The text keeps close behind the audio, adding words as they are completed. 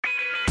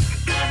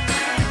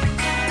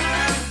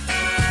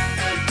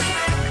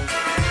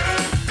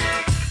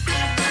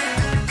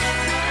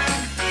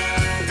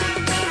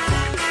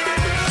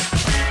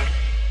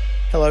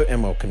Hello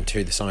and welcome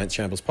to the Science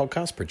Shambles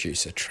podcast.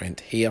 Producer Trent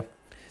here.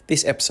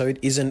 This episode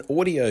is an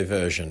audio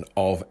version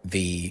of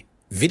the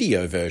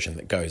video version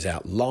that goes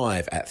out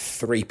live at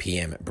 3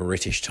 p.m.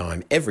 British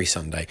time every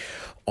Sunday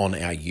on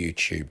our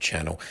YouTube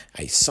channel.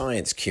 A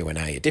science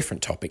Q&A, a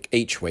different topic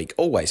each week,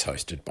 always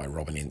hosted by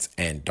Robin Ince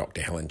and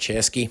Dr. Helen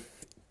Czerski.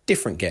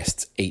 Different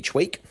guests each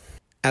week.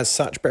 As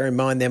such, bear in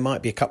mind there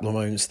might be a couple of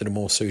moments that are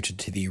more suited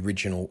to the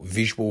original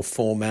visual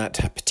format,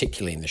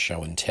 particularly in the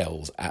show and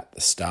tells at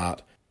the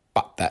start.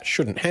 But that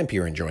shouldn't hamper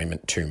your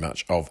enjoyment too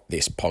much of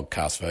this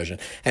podcast version.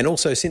 And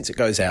also, since it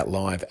goes out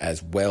live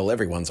as well,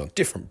 everyone's on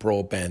different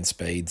broadband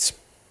speeds,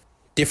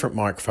 different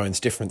microphones,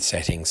 different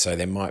settings, so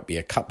there might be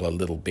a couple of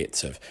little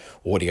bits of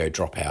audio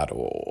dropout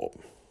or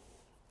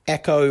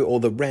echo or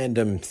the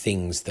random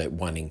things that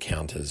one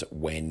encounters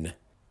when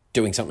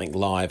doing something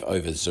live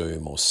over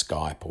Zoom or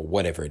Skype or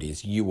whatever it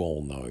is. You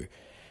all know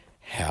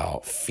how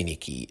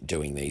finicky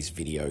doing these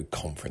video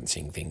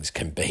conferencing things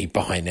can be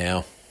by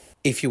now.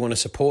 If you want to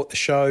support the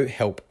show,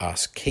 help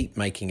us keep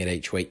making it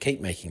each week,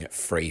 keep making it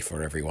free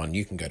for everyone,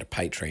 you can go to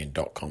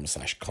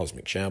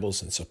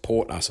patreon.com/cosmicshambles and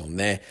support us on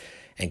there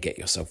and get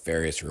yourself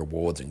various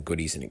rewards and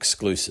goodies and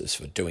exclusives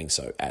for doing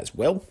so as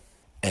well.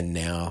 And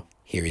now,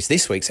 here is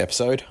this week's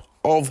episode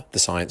of the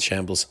Science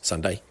Shambles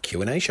Sunday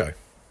Q&A show.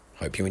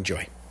 Hope you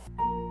enjoy.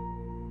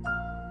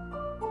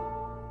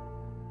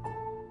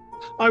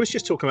 I was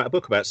just talking about a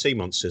book about sea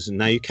monsters, and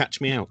now you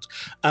catch me out.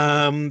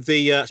 I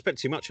spent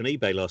too much on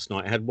eBay last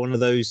night. I had one of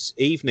those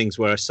evenings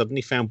where I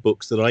suddenly found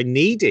books that I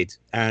needed.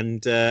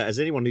 And as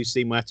anyone who's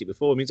seen my attic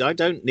before, it means I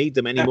don't need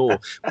them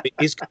anymore. It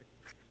is going to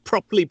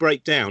properly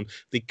break down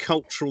the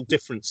cultural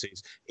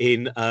differences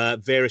in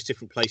various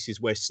different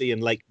places where sea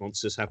and lake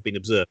monsters have been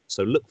observed.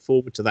 So look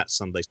forward to that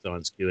Sunday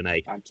Science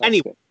Q&A. Fantastic.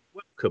 Anyway.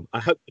 Welcome. I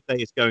hope the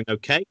day is going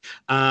okay.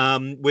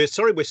 We're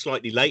sorry we're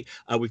slightly late.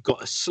 We've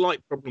got a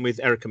slight problem with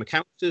Erica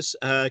McAllister's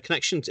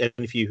connections. Any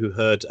of you who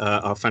heard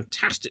our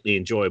fantastically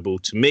enjoyable,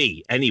 to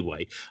me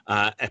anyway,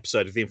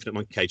 episode of The Infinite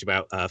Monkey Cage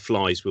about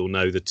flies will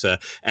know that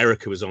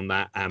Erica was on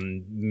that.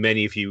 And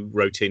many of you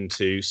wrote in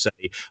to say,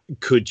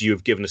 could you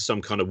have given us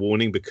some kind of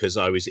warning because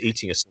I was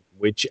eating a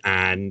sandwich?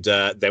 And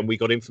then we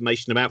got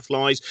information about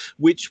flies,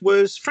 which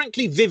was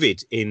frankly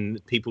vivid in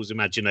people's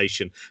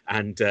imagination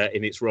and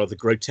in its rather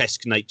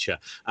grotesque nature.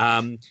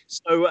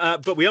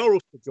 But we are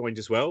also joined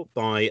as well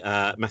by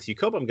Matthew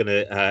Cobb. I'm going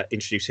to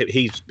introduce him.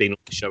 He's been on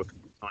the show a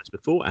couple of times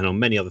before and on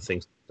many other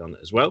things done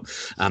as well.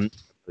 And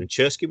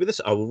Czerski with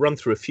us. I will run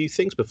through a few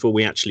things before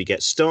we actually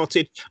get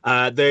started.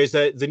 There's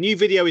the new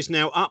video is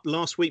now up.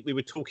 Last week we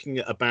were talking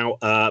about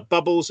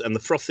bubbles and the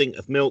frothing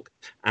of milk,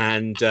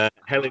 and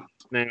Helen.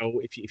 Now,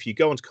 if you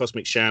go onto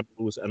Cosmic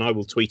Shambles, and I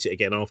will tweet it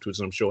again afterwards,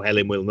 and I'm sure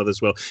Helen will and others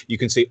as well, you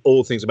can see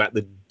all things about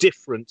the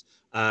different,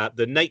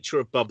 the nature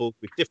of bubbles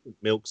with different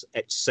milks,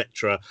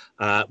 etc.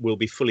 Will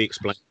be fully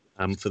explained.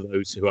 For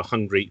those who are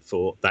hungry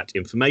for that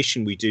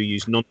information, we do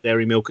use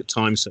non-dairy milk at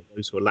times, so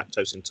those who are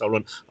lactose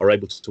intolerant are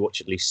able to watch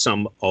at least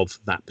some of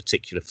that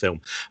particular film.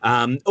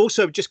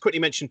 Also, just quickly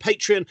mention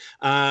Patreon.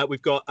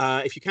 We've got,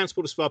 if you can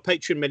support us via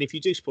Patreon, many of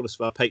you do support us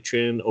via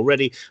Patreon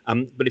already,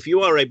 but if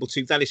you are able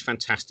to, that is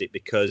fantastic,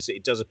 because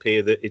it does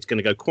appear that it's going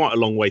to go quite a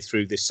long way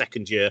through this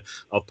second year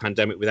of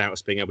pandemic without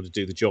us being able to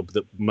do the job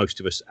that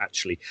most of us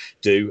actually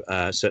do,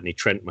 certainly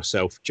Trent,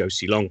 myself,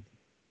 Josie Long.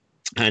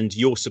 And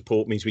your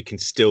support means we can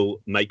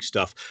still make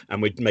stuff,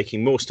 and we're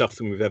making more stuff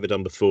than we've ever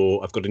done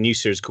before. I've got a new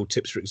series called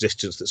Tips for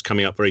Existence that's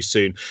coming up very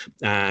soon,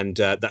 and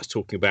that's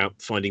talking about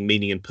finding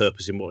meaning and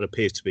purpose in what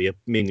appears to be a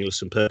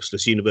meaningless and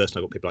purposeless universe. And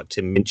I've got people like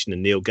Tim Minchin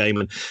and Neil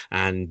Gaiman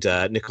and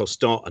Nicole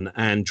Stott and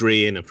Anne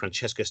Drean and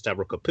Francesca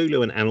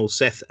Stavrokopoulou and Anil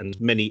Seth and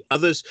many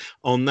others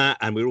on that.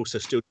 And we're also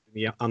still doing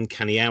the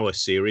Uncanny Hour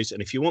series. And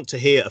if you want to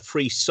hear a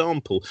free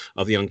sample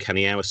of the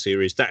Uncanny Hour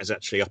series, that is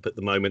actually up at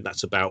the moment.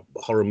 That's about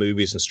horror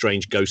movies and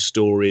strange ghost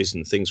stories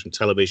and things from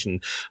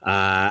television,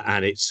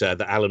 and it's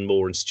the Alan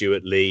Moore and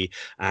Stuart Lee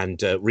and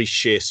Reece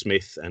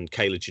Shearsmith and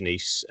Kayla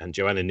Janice and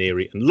Joanna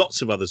Neary and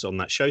lots of others on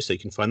that show, so you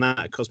can find that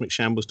at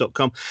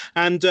cosmicshambles.com.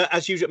 And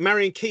as usual,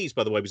 Marion Keyes,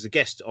 by the way, was the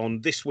guest on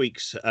this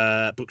week's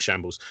Book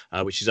Shambles,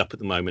 which is up at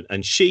the moment,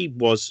 and she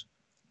was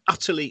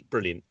utterly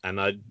brilliant,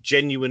 and I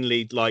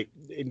genuinely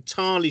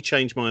entirely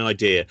changed my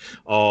idea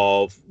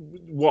of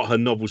what her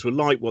novels were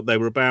like, what they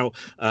were about,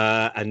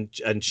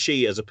 and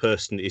she as a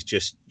person is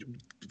just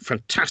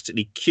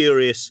fantastically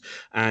curious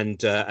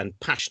and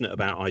passionate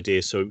about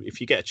ideas. So if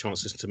you get a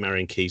chance, listen to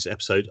Marion Keyes'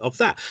 episode of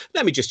that.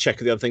 Let me just check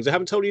the other things I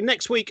haven't told you.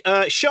 Next week,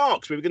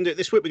 sharks. We were going to do it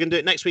this week. We're going to do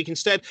it next week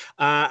instead.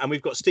 And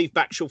we've got Steve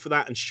Backshall for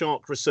that, and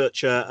shark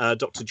researcher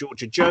Dr.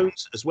 Georgia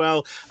Jones as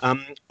well.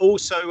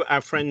 Also,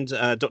 our friend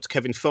Dr.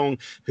 Kevin Fong,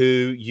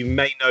 who you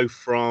may know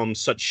from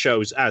such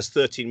shows as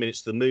 13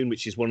 Minutes to the Moon,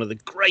 which is one of the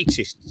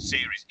greatest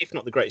series, if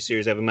not the greatest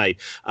series ever made,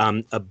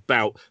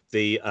 about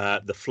the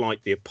flight,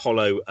 the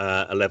Apollo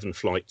 11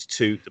 flight flight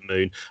to the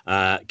moon.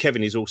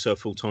 Kevin is also a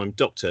full-time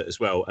doctor as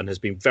well, and has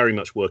been very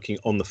much working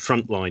on the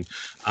front line,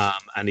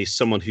 and is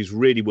someone who's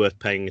really worth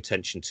paying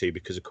attention to,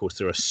 because of course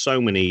there are so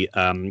many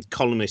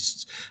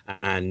columnists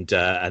and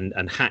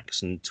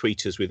hacks and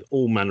tweeters with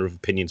all manner of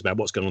opinions about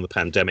what's going on in the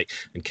pandemic,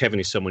 and Kevin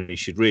is someone you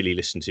should really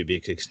listen to,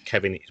 because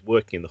Kevin is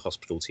working in the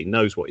hospitals. He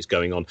knows what is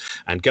going on,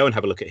 and go and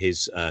have a look at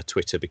his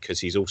Twitter, because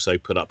he's also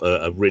put up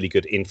a really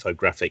good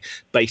infographic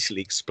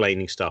basically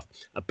explaining stuff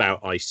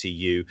about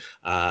ICU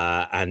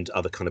and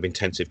other kind of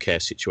intensive care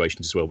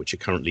situations as well, which are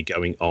currently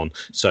going on.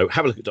 So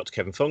have a look at Dr.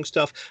 Kevin Fong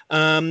stuff.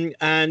 And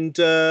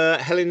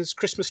Helen's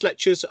Christmas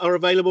lectures are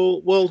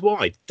available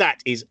worldwide.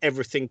 That is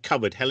everything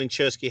covered. Helen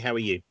Chersky, how are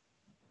you?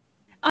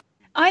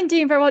 I'm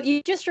doing very well.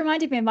 You just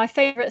reminded me of my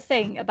favourite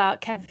thing about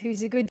Kev,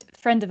 who's a good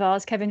friend of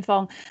ours, Kevin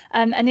Fong.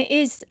 And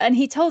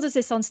he told us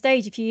this on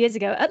stage a few years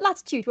ago at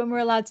Latitude, when we were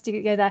allowed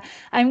to go there.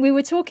 And we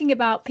were talking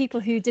about people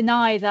who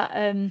deny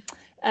that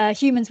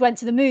humans went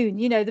to the moon.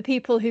 You know, the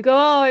people who go,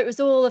 oh, it was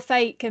all a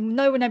fake and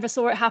no one ever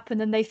saw it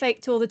happen, and they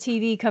faked all the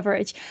TV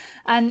coverage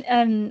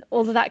and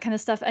all of that kind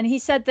of stuff. And he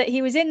said that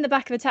he was in the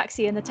back of a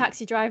taxi, and the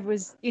taxi driver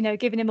was, you know,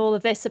 giving him all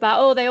of this about,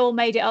 oh, they all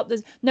made it up.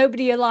 There's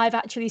nobody alive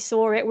actually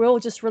saw it. We're all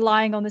just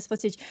relying on this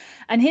footage.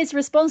 And his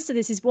response to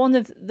this is one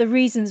of the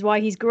reasons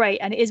why he's great.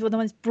 And it is one of the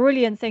most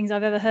brilliant things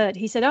I've ever heard.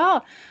 He said,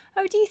 oh,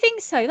 do you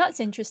think so?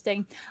 That's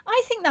interesting.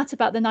 I think that's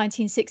about the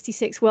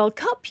 1966 World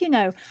Cup, you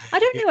know. I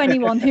don't know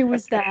anyone who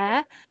was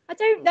there. I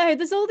don't know.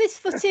 There's all this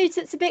footage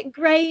that's a bit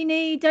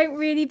grainy, don't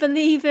really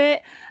believe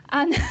it.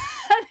 And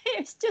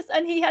it's just,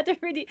 and he had a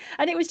really,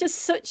 and it was just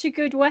such a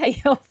good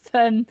way of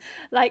and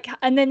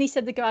then he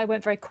said the guy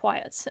went very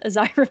quiet, as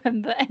I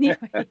remember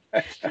anyway.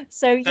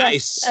 So yes, that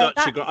is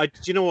such a great,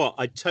 do you know what?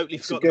 I totally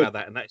forgot about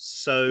that. And that's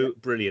so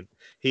brilliant.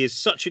 He is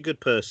such a good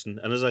person.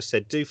 And as I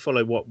said, do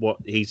follow what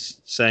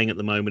he's saying at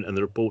the moment and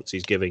the reports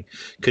he's giving,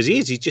 because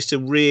he's just a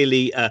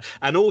really,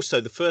 and also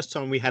the first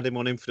time we had him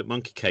on Infinite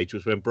Monkey Cage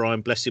was when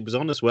Brian Blessed was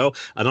on as well.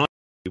 And I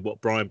knew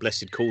what Brian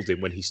Blessed called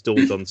him when he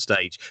stormed on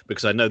stage,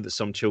 because I know that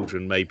some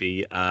children may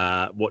be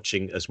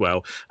watching as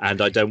well,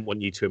 and I don't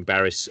want you to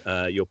embarrass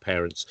your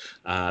parents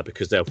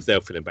because they'll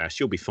feel embarrassed.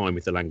 You'll be fine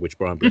with the language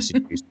Brian Blessed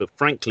used, but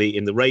frankly,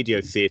 in the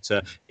radio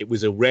theatre, it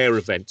was a rare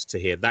event to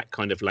hear that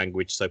kind of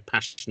language so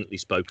passionately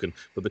spoken.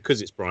 But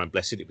because it's Brian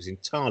Blessed, it was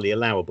entirely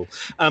allowable.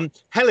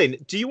 Helen,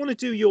 do you want to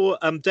do your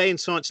day in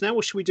science now,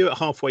 or should we do it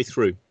halfway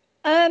through?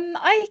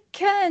 I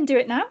can do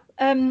it now.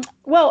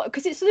 Well,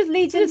 because it sort of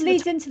leads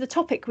into the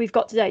topic we've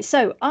got today.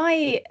 So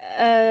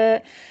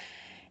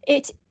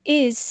it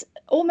is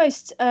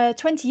almost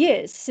 20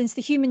 years since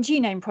the Human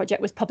Genome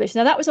Project was published.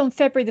 Now, that was on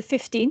February the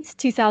 15th,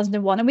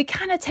 2001. And we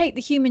kind of take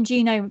the human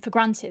genome for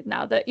granted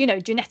now that, you know,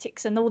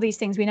 genetics and all these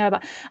things we know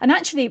about. And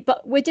actually,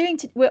 but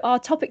our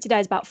topic today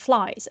is about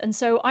flies. And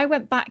so I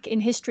went back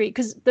in history,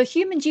 because the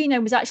human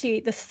genome was actually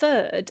the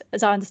third,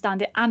 as I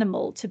understand it,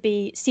 animal to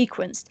be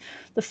sequenced.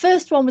 The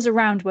first one was a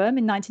roundworm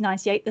in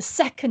 1998. The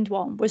second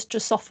one was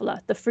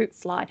Drosophila, the fruit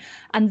fly.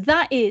 And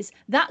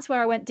that's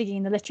where I went digging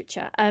in the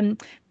literature,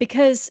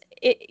 because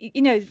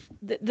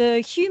the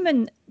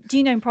Human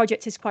Genome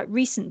Project is quite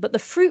recent, but the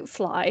fruit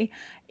fly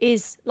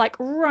is like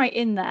right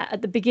in there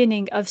at the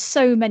beginning of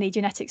so many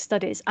genetic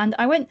studies. And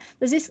there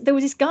was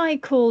this guy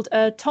called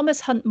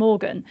Thomas Hunt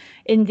Morgan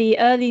in the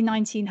early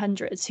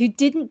 1900s who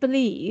didn't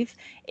believe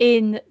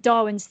in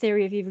Darwin's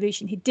theory of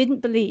evolution. He didn't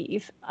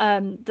believe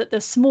that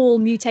the small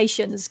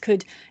mutations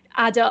could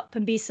add up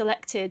and be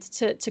selected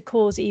to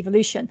cause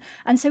evolution.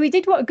 And so he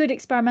did what a good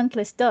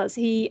experimentalist does.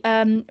 He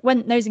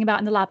went nosing about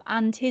in the lab,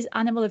 and his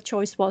animal of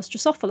choice was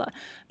Drosophila,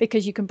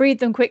 because you can breed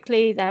them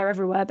quickly. They're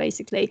everywhere,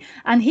 basically.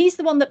 And he's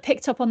the one that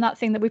picked up on that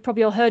thing that we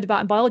probably all heard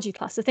about in biology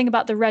class, the thing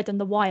about the red and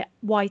the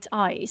white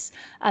eyes,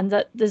 and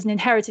that there's an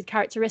inherited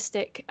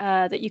characteristic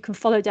that you can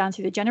follow down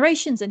through the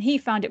generations. And he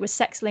found it was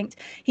sex-linked.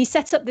 He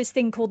set up this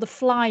thing called the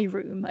Fly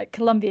Room at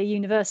Columbia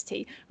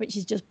University, which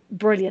is just a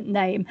brilliant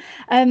name.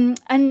 And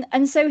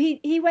so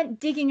he went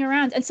digging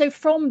around. And so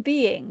from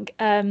being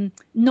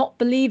not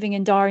believing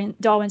in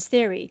Darwin's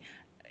theory,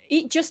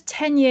 just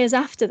 10 years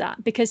after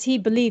that, because he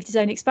believed his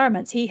own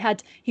experiments, he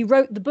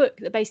wrote the book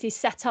that basically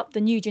set up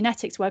the new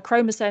genetics, where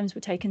chromosomes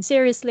were taken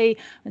seriously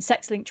and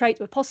sex-linked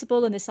traits were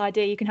possible, and this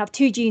idea you can have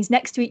two genes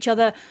next to each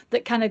other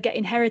that kind of get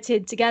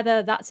inherited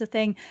together, that's a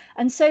thing.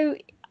 And so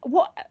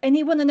and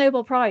he won the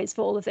Nobel Prize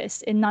for all of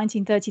this in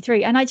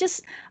 1933. And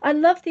I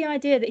love the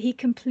idea that he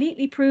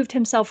completely proved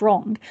himself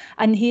wrong.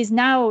 And he is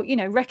now, you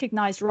know,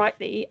 recognized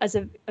rightly as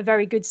a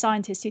very good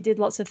scientist who did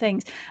lots of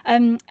things.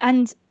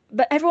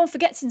 But everyone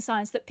forgets in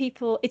science that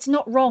it's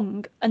not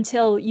wrong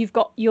until you've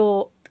got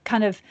your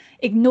kind of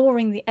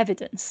ignoring the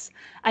evidence.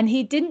 And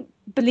he didn't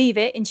believe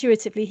it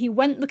intuitively. He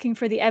went looking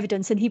for the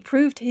evidence, and he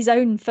proved his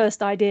own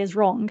first ideas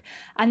wrong.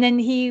 And then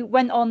he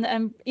went on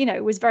and,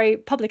 was very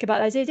public about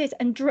those ideas.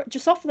 And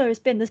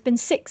Drosophila there's been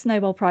 6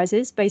 Nobel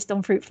Prizes based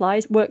on fruit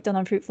flies, work done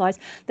on fruit flies.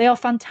 They are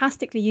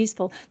fantastically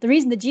useful. The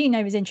reason the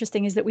genome is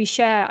interesting is that we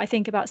share, I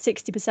think, about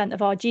 60%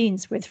 of our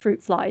genes with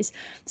fruit flies.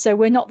 So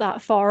we're not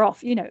that far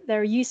off.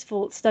 They're a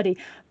useful study.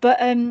 But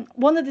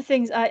one of the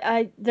things,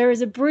 there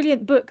is a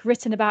brilliant book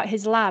written about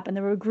his lab, and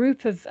there were a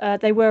group of,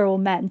 they were all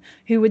men,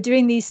 who were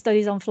doing these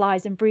studies on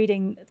flies and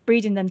breeding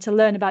them to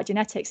learn about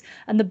genetics.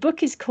 And the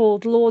book is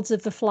called Lords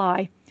of the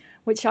Fly,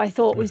 which I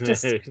thought was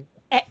just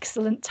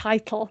excellent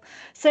title.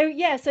 So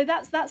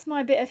that's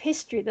my bit of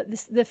history, that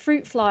the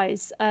fruit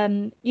flies,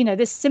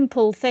 this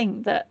simple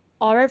thing that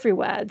are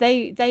everywhere,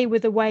 they were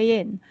the way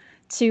in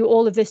to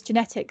all of this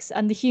genetics,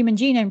 and the Human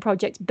Genome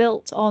Project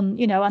built on,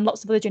 and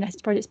lots of other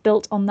genetics projects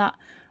built on that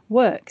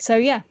work. So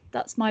yeah,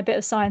 that's my bit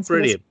of science.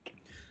 Brilliant.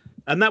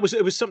 And it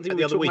was something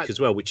the other week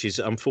as well, which is,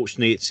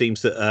 unfortunately, it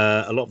seems that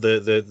a lot of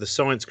the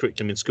science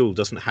curriculum in school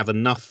doesn't have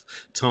enough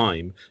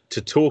time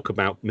to talk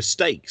about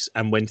mistakes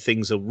and when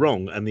things are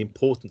wrong and the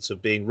importance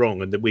of being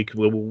wrong. And that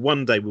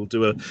one day we'll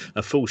do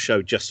a full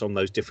show just on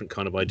those different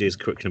kind of ideas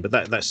curriculum.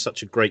 But that's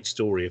such a great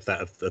story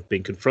of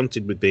being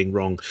confronted with being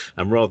wrong,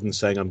 and rather than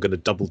saying I'm going to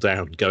double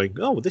down, going,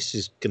 oh, this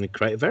is going to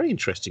create a very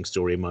interesting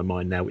story in my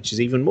mind now, which is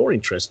even more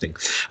interesting.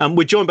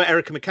 We're joined by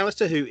Erica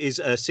McAllister, who is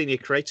a senior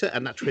curator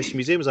at Natural History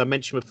Museum, as I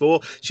mentioned before.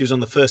 She was on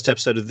the first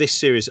episode of this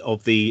series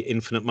of the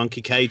Infinite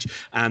Monkey Cage,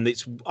 and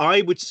it's,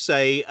 I would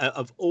say,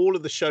 of all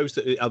of the shows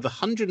of the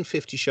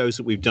 150 shows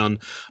that we've done,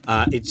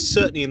 it's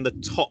certainly in the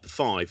top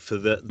 5 for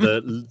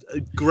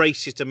the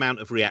greatest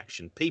amount of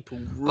reaction. People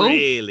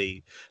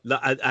really,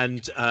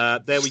 and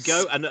there we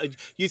go. And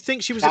you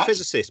think she was a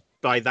physicist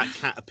by that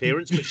cat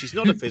appearance, but she's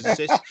not a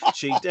physicist.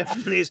 She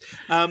definitely is.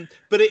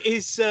 But it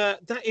is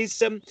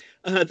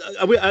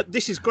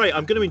this is great.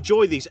 I'm going to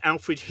enjoy these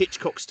Alfred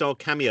Hitchcock style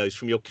cameos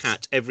from your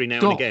cat every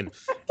now and again.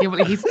 Yeah,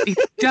 well, he's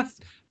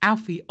just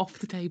Alfie off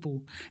the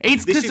table.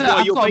 It's because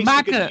I've got a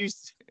maggot.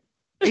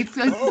 It's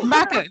a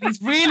maggot.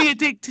 He's really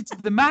addicted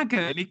to the maggot,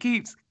 and he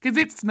keeps, because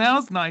it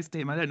smells nice to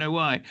him. I don't know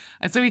why,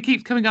 and so he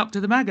keeps coming up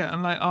to the maggot.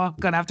 I'm like, oh, I'm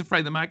gonna have to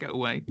throw the maggot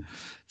away.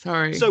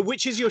 Sorry. So,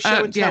 which is your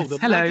show and tell? Yes, the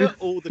hello. maggot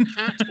or the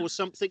cat or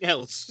something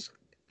else?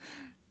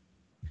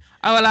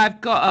 Oh well, I've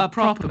got a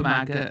proper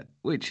maggot,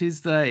 which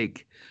is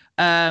like,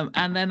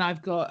 and then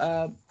I've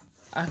got,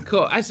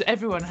 as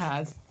everyone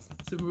has,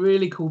 some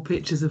really cool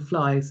pictures of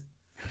flies.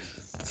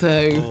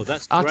 So,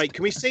 that's great.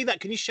 Can we see that?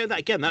 Can you show that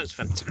again? That was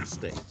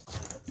fantastic.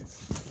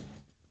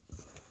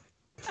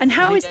 And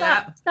how is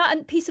that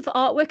a piece of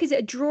artwork? Is it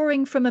a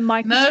drawing from a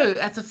microscope? No,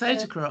 that's a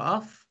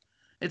photograph.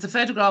 It's a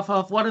photograph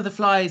of one of the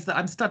flies that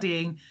I'm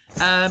studying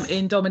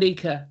in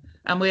Dominica,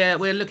 and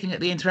we're looking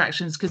at the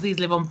interactions, because these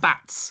live on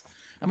bats,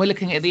 and we're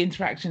looking at the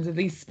interactions of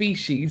these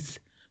species,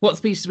 what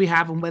species we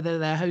have, and whether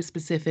they're host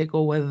specific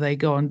or whether they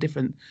go on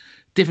different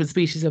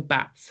species of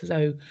bats.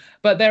 So,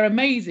 but they're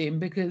amazing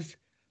because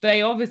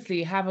they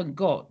obviously haven't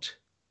got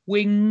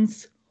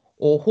wings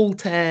or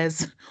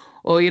halteres,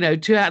 or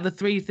 2 out of the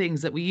 3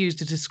 things that we use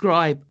to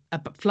describe a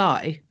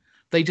fly.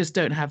 They just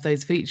don't have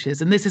those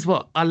features. And this is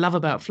what I love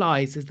about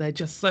flies, is they're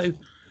just so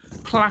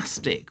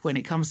plastic when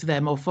it comes to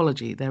their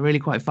morphology. They're really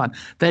quite fun.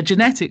 Their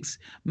genetics,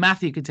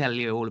 Matthew could tell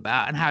you all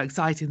about, and how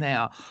exciting they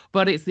are.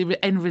 But it's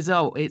the end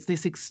result. It's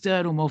this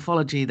external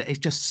morphology that is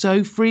just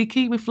so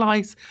freaky with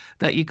flies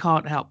that you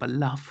can't help but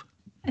love.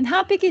 And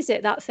how big is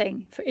it, that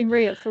thing, for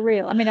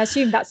real? I mean, I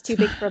assume that's too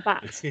big for a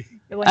bat.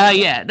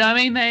 Yeah. No, I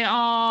mean, they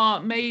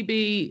are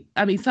maybe,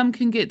 some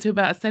can get to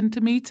about 1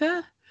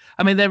 centimetre.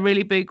 I mean, they're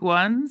really big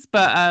ones,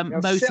 but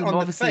most of them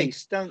obviously. The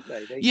face, don't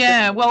they?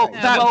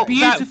 That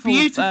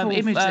beautiful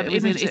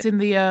image it's in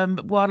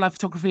the Wildlife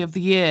Photography of the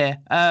Year,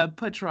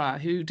 Putra,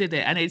 who did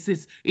it, and it's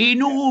this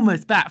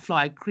enormous bat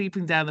fly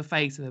creeping down the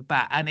face of a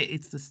bat, and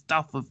it's the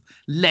stuff of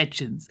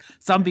legends.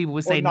 Some people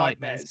would say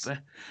nightmares,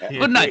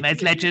 but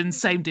nightmares, legends,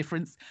 same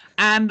difference.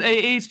 And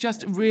it's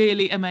just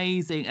really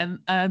amazing,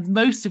 and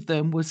most of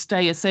them will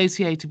stay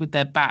associated with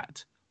their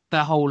bat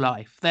their whole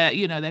life.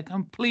 They're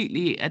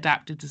completely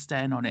adapted to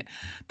staying on it.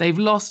 They've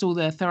lost all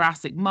their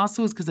thoracic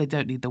muscles because they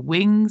don't need the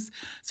wings.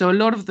 So a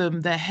lot of them,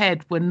 their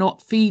head, when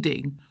not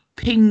feeding,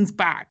 pings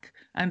back.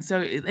 And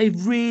so they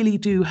really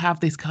do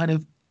have this kind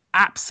of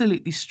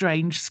absolutely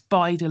strange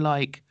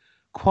spider-like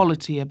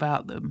quality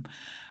about them.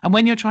 And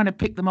when you're trying to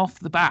pick them off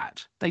the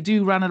bat, they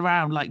do run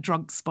around like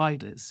drunk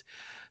spiders.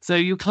 So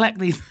you collect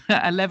these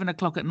at 11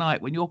 o'clock at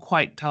night when you're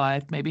quite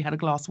tired, maybe had a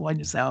glass of wine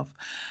yourself,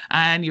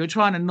 and you're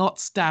trying to not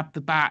stab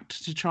the bat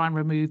to try and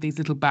remove these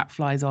little bat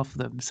flies off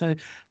them. So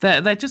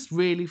they're just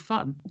really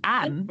fun.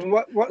 And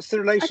what's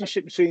the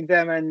relationship between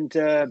them and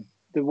the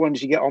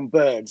ones you get on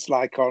birds,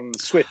 like on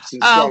swifts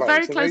and swallows?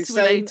 Very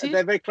closely related.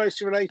 They're very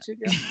closely related,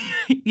 yeah?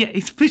 Yeah,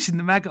 he's pushing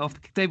the maggot off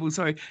the table.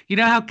 Sorry. You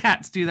know how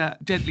cats do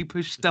that? Gently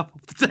push stuff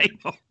off the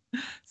table.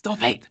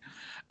 Stop it.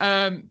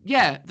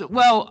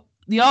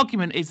 The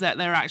argument is that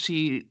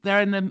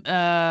they're in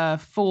the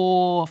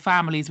 4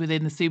 families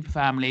within the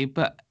superfamily,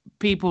 but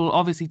people,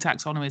 obviously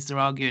taxonomists, are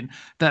arguing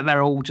that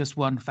they're all just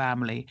one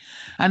family.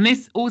 And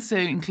this also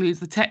includes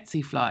the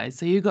tsetse flies.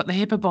 So you've got the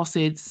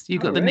hippobosids,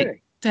 you've got the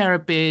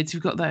nycterobids,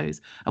 you've got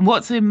those. And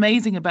what's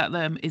amazing about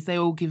them is they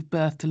all give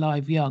birth to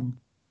live young.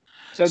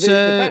 So the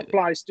bat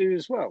flies do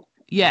as well?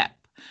 Yeah.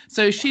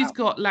 So she's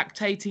got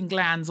lactating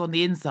glands on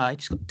the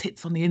inside. She's got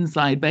tits on the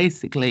inside,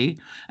 basically.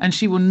 And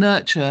she will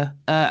nurture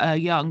a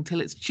young till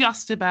it's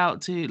just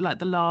about to, like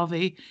the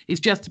larvae, is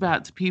just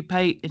about to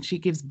pupate. And she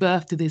gives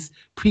birth to this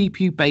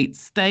pre-pupate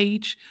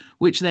stage,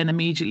 which then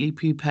immediately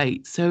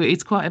pupates. So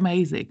it's quite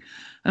amazing.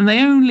 And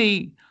they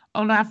only,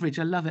 on average,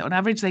 I love it, on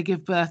average, they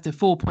give birth to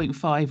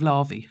 4.5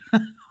 larvae.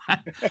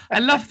 I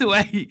love the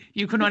way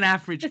you can, on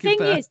average. The thing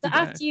is that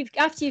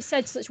after you've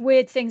said such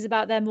weird things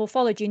about their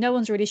morphology, no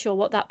one's really sure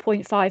what that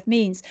 0.5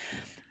 means.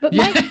 But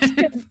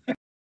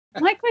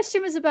my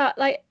question was about,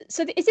 like,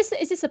 so is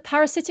this a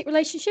parasitic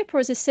relationship or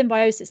is this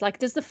symbiosis? Like,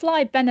 does the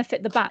fly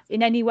benefit the bat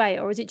in any way,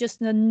 or is it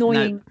just an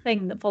annoying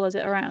thing that follows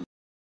it around?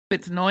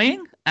 It's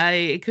annoying.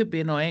 It could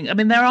be annoying. I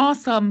mean, there are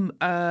some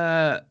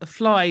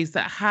flies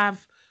that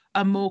have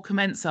a more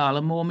commensal,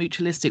 a more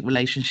mutualistic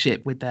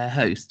relationship with their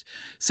host.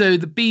 So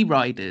the bee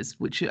riders,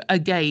 which are,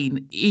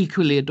 again,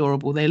 equally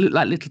adorable, they look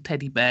like little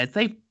teddy bears.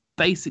 They've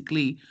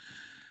basically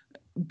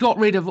got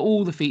rid of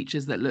all the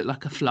features that look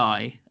like a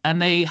fly,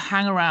 and they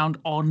hang around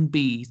on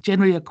bees,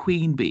 generally a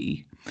queen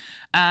bee.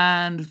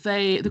 And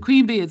the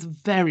queen bee is a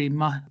very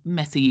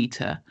messy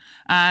eater.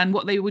 And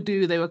what they would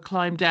do, they would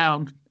climb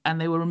down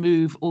and they will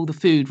remove all the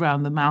food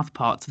around the mouth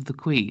parts of the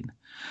queen.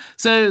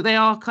 So they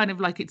are kind of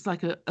like, it's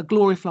like a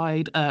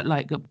glorified,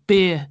 like a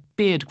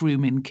beard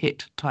grooming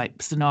kit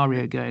type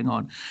scenario going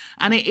on.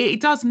 And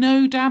it does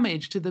no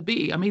damage to the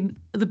bee. I mean,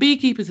 the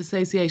Beekeepers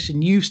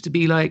Association used to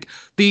be like,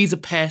 these are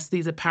pests,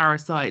 these are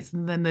parasites.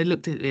 And then they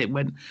looked at it and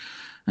went,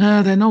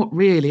 they're not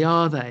really,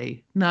 are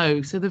they?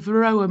 No. So the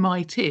Varroa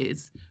mite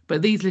is,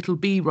 but these little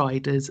bee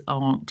riders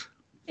aren't.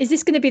 Is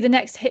this going to be the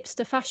next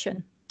hipster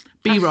fashion?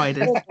 Bee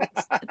riders.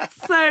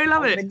 So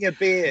love it. In your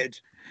beard.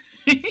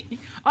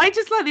 I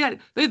just like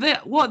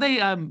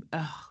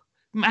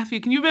Matthew,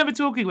 can you remember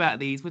talking about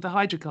these with the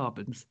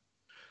hydrocarbons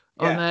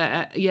on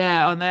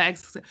their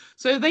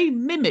so they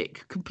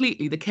mimic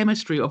completely the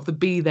chemistry of the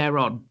bee they're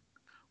on,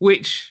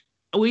 which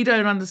we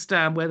don't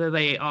understand whether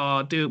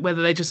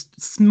they're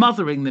just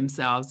smothering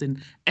themselves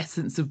in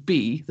essence of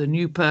bee, the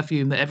new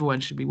perfume that everyone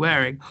should be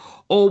wearing,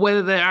 or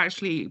whether they're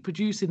actually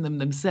producing them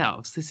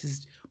themselves. This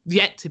is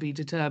yet to be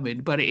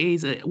determined, but it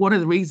is one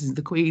of the reasons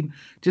the queen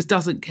just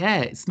doesn't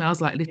care. It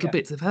smells like little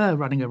bits of her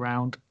running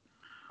around.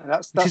 And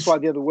that's why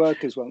the other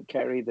workers won't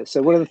care either.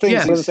 So one of the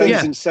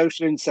things in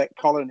social insect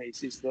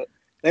colonies is that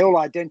they all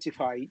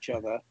identify each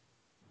other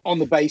on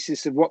the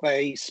basis of what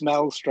they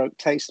smell, stroke,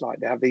 taste like.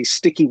 They have these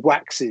sticky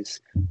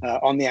waxes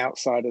on the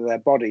outside of their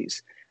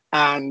bodies,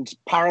 and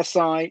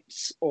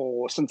parasites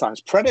or sometimes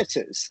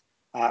predators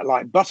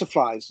like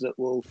butterflies that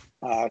will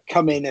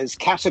come in as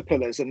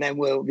caterpillars, and then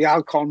the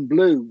Alcon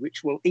blue,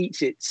 which will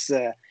eat its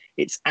a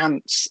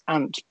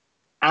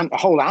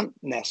whole ant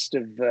nest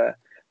of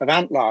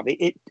ant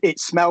larvae. It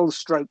smells,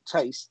 stroke,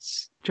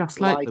 tastes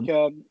just like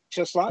them.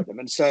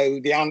 And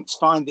so the ants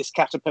find this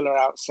caterpillar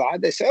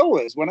outside. They say, "Oh,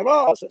 there's one of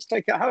ours. Let's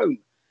take it home."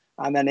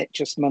 And then it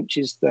just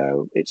munches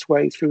its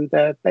way through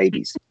their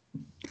babies.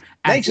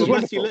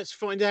 Matthew, let's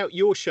find out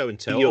your show and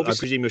tell. I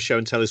presume your show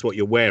and tell is what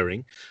you're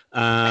wearing,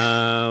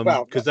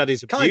 because that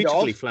is a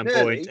beautifully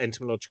flamboyant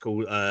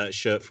entomological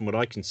shirt, from what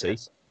I can see.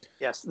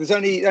 Yes. There's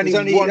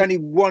only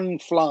one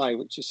fly,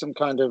 which is some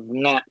kind of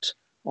gnat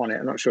on it.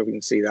 I'm not sure if you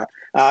can see that,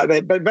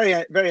 but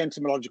very, very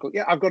entomological.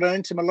 Yeah, I've got an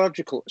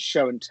entomological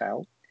show and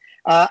tell,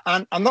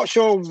 and I'm not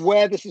sure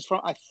where this is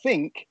from. I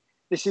think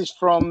this is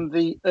from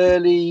the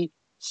early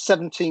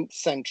 17th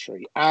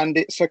century, and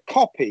it's a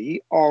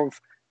copy of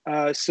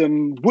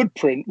some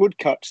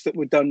woodcuts that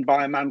were done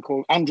by a man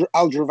called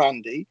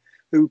Aldrovandi,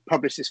 who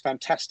published this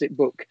fantastic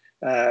book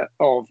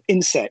of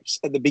insects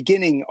at the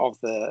beginning of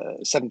the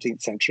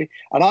 17th century.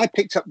 And I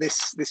picked up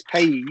this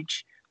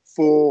page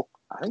for,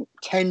 I think,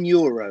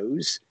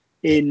 €10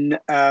 in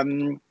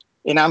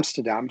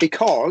Amsterdam,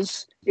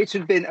 because it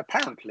had been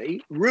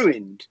apparently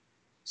ruined.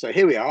 So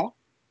here we are.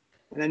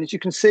 And then, as you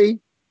can see,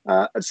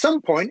 at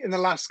some point in the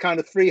last kind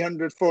of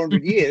 300,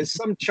 400 years,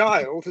 some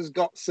child has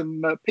got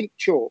some pink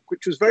chalk,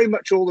 which was very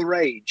much all the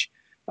rage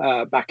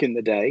back in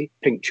the day,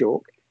 pink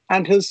chalk,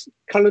 and has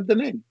coloured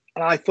them in.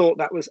 And I thought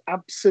that was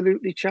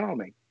absolutely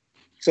charming.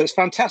 So it's a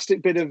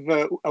fantastic bit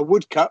of a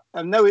woodcut.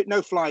 And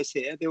no flies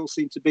here. They all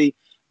seem to be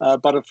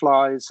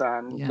butterflies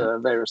and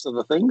various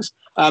other things.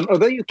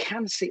 Although you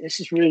can see,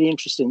 this is really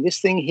interesting. This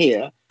thing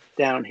here,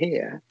 down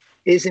here,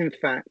 is in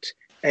fact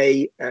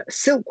a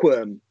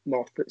silkworm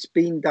moth that's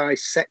been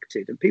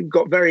dissected, and people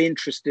got very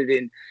interested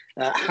in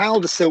how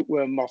the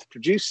silkworm moth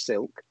produced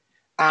silk.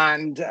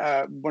 And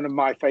one of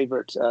my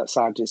favorite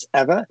scientists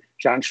ever,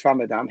 Jan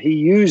Schwammerdam, he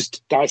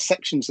used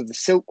dissections of the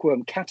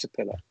silkworm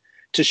caterpillar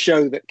to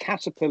show that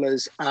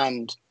caterpillars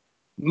and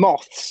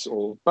moths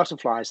or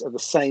butterflies are the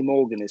same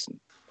organism.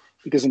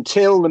 Because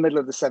until the middle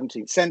of the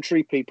 17th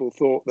century, people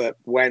thought that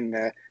when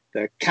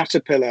the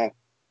caterpillar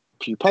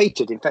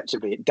pupated,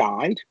 effectively it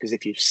died, because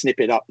if you snip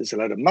it up, there's a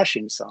load of mush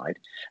inside.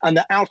 And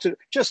the outer,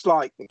 just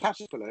like the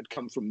caterpillar had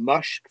come from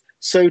mush,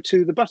 so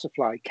too the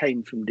butterfly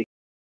came from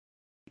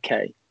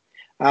decay.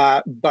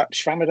 But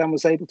Swammerdam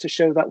was able to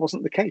show that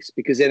wasn't the case,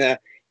 because in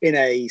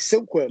a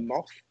silkworm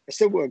moth, a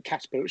silkworm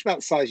caterpillar, which is about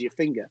the size of your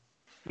finger,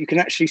 you can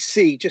actually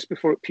see just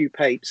before it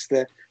pupates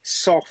the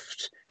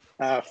soft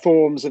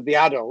forms of the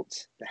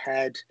adult, the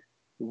head,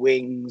 the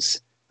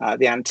wings,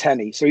 the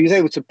antennae. So he was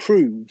able to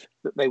prove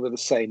that they were the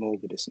same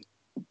organism.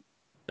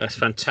 That's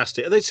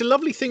fantastic. It's a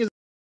lovely thing.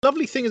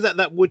 Lovely thing is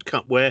that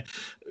woodcut, where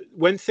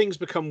when things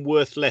become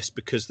worth less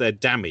because they're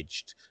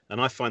damaged,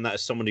 and I find that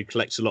as someone who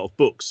collects a lot of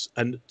books,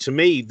 and to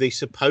me the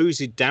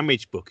supposed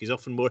damaged book is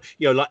often more,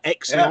 like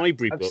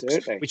ex-library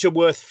books, which are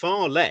worth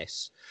far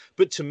less.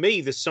 But to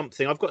me, there's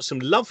something. I've got some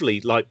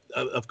lovely,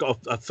 I've got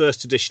a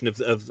first edition of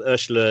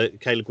Ursula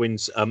K. Le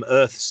Guin's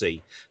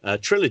Earthsea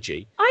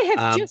trilogy. I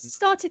have just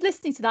started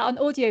listening to that on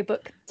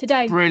audiobook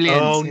today.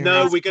 Brilliant. Oh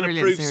no, we're going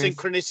to prove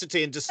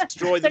synchronicity and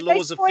destroy the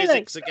laws of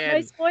physics again.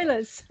 No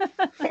spoilers.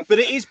 But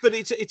it's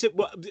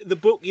the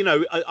book.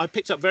 I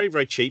picked up very,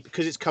 very cheap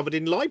because it's covered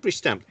in library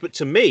stamps. But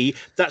to me,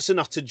 that's an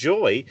utter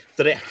joy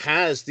that it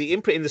has the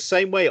imprint in the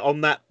same way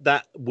on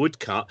that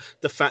woodcut.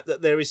 The fact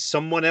that there is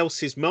someone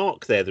else's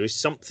mark there. There is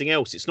something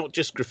else. It's not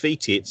just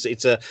graffiti.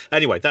 It's a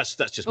anyway. That's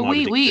just my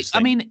ridiculous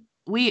thing.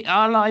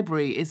 Our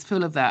library is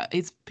full of that.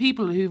 It's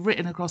people who've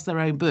written across their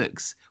own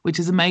books, which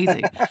is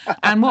amazing.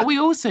 And what we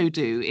also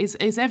do is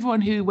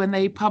everyone who, when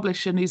they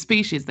publish a new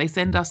species, they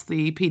send us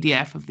the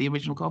PDF of the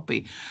original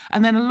copy.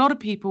 And then a lot of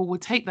people will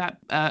take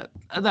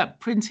that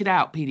printed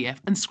out PDF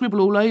and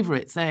scribble all over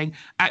it, saying,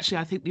 actually,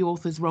 I think the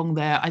author's wrong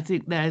there. I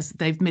think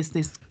they've missed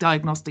this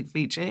diagnostic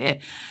feature here.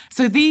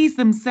 So these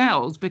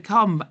themselves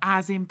become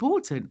as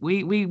important.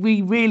 We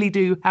really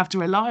do have to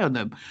rely on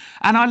them.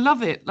 And I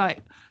love it.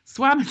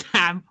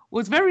 Swammerdam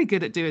was very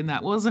good at doing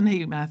that, wasn't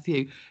he,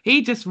 Matthew?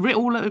 He just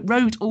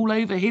wrote all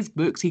over his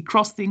books. He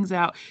crossed things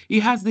out. He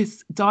has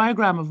this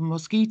diagram of a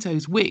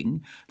mosquito's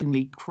wing,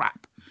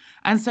 crap.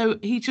 And so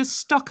he just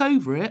stuck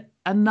over it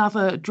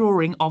another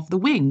drawing of the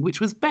wing,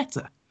 which was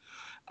better.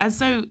 And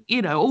so,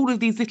 all of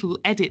these little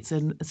edits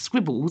and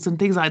scribbles and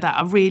things like that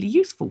are really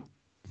useful.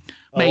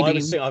 Maybe.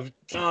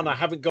 I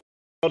haven't got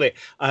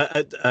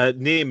it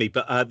near me,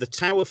 but the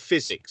Tower of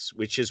Physics,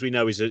 which, as we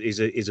know, is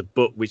a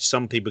book which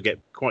some people get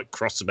quite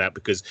cross about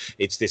because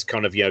it's this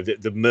kind of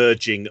the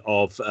merging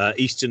of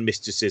Eastern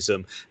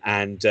mysticism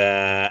and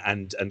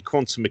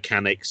quantum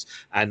mechanics,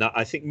 and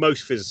I think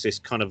most physicists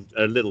kind of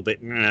a little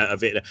bit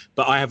of it.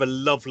 But I have a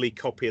lovely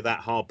copy of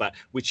that hardback,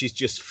 which is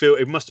just filled.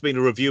 It must have been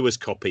a reviewer's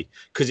copy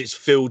because it's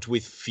filled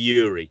with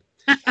fury.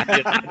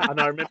 And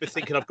I remember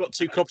thinking, I've got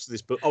 2 copies of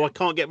this book. I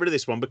can't get rid of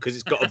this one because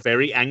it's got a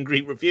very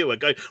angry reviewer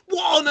going,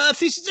 what on earth?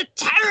 This is a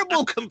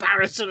terrible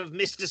comparison of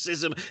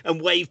mysticism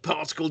and wave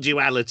particle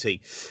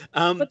duality.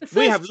 But the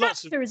first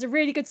chapter is a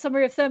really good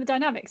summary of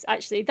thermodynamics,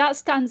 actually. That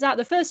stands out.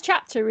 The first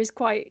chapter is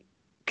quite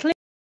clear.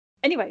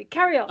 Anyway,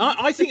 carry on.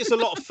 I think it's a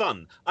lot of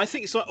fun. I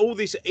think it's like all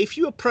this. If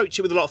you approach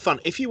it with a lot of fun,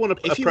 if you want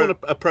to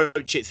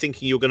approach it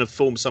thinking you're going to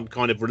form some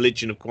kind of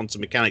religion of quantum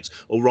mechanics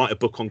or write a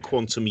book on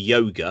quantum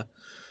yoga,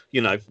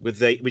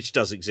 which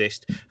does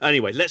exist.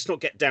 Anyway, let's not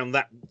get down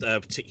that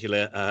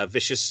particular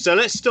vicious. So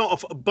let's start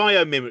off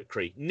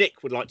biomimicry.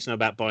 Nick would like to know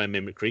about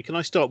biomimicry. Can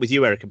I start with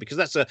you, Erica? Because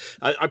that's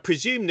I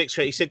presume Nick's.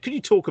 He said, "Can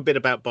you talk a bit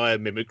about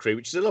biomimicry?"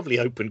 Which is a lovely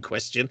open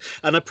question,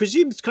 and I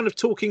presume it's kind of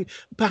talking.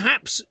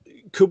 Perhaps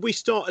could we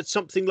start at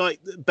something like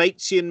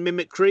Batesian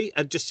mimicry,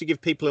 and just to give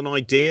people an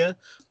idea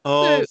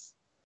of.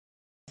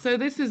 So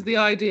this is the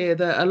idea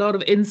that a lot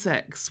of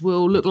insects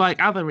will look like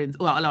a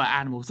lot of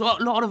animals. A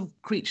lot of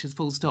creatures,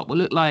 full stop, will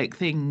look like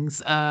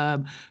things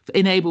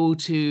enabled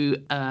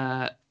to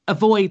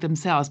avoid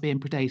themselves being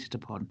predated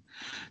upon.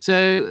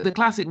 So the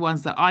classic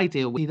ones that I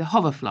deal with are the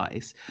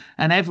hoverflies,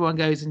 and everyone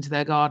goes into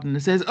their garden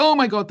and says, oh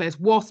my God, there's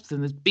wasps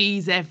and there's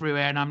bees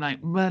everywhere. And I'm like,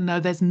 well, no,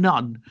 there's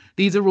none.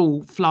 These are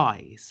all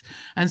flies.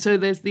 And so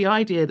there's the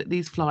idea that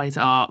these flies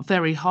are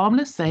very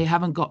harmless. They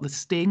haven't got the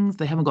stings.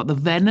 They haven't got the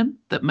venom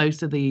that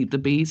most of the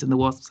bees and the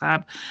wasps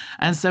have.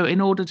 And so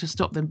in order to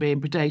stop them being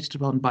predated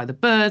upon by the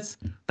birds,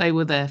 they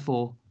will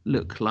therefore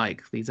look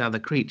like these other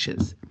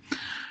creatures.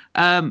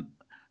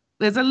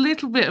 There's a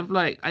little bit of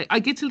I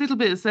get a little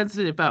bit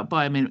sensitive about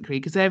biomimicry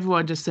because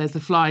everyone just says the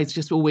flies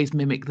just always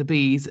mimic the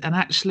bees. And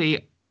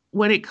actually,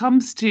 when it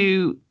comes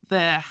to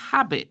their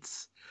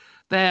habits,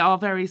 they are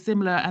very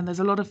similar. And there's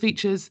a lot of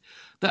features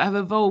that have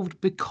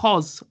evolved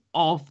because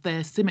of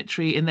their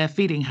symmetry in their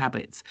feeding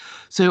habits.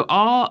 So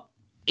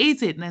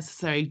is it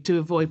necessary to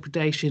avoid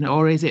predation,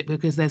 or is it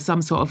because there's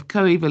some sort of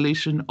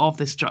co-evolution of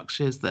the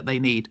structures that they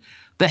need?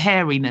 The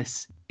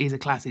hairiness is a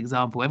classic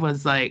example.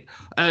 Everyone's like,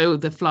 oh,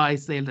 the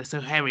flies, they're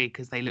so hairy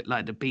because they look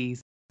like the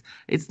bees.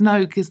 It's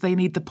no, because they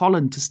need the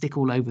pollen to stick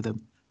all over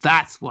them.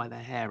 That's why they're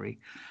hairy.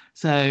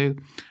 So,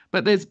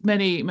 but there's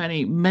many,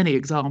 many, many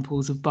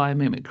examples of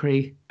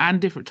biomimicry and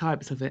different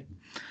types of it.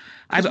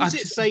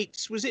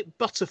 Was it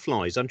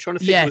butterflies? I'm trying to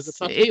think.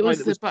 Yes, it was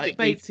the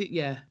Bates.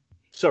 Yeah.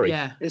 Sorry.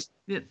 Yeah.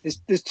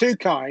 There's 2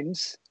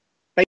 kinds.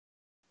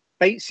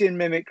 Batesian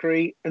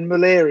mimicry and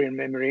Müllerian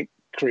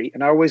mimicry,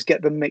 and I always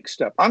get them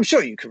mixed up. I'm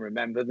sure you can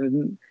remember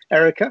them,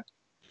 Erica.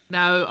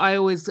 No, I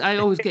always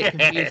get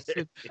confused.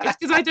 It's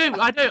because I don't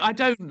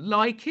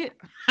like it,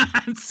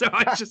 and so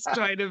I just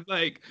kind of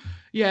like,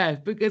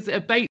 because a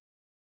bait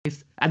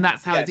is, and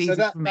that's how it's easy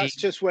for me. That's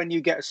just when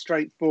you get a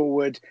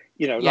straightforward,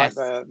 like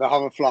the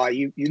hoverfly.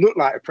 You look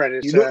like a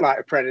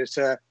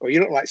predator. Or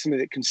you look like something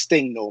that can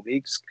sting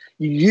normally.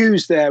 You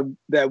use their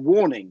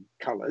warning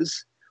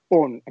colours.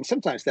 And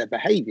sometimes their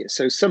behavior.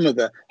 So some of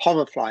the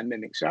hoverfly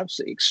mimics are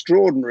absolutely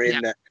extraordinary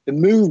in the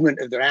movement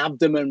of their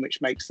abdomen, which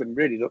makes them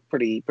really look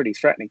pretty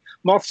threatening.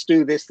 Moths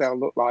do this. They'll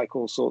look like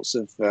all sorts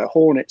of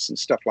hornets and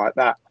stuff like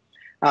that.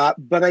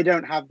 But they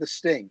don't have the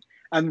sting.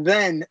 And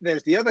then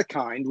there's the other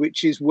kind,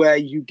 which is where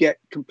you get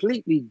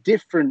completely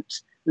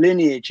different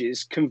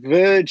lineages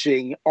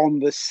converging on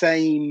the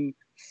same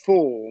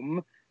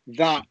form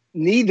that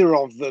neither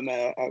of them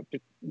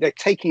they're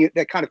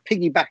kind of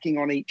piggybacking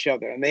on each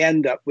other, and they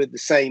end up with the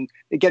same.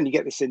 Again, you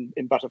get this in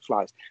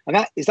butterflies.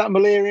 And is that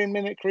Müllerian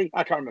mimicry?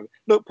 I can't remember.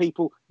 Look,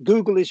 people,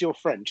 Google is your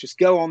friend. Just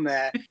go on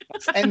there.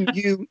 That's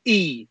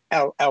Mueller.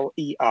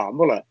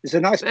 Muller. There's a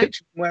nice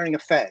picture of him wearing a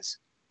fez.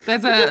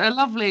 There's a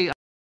lovely,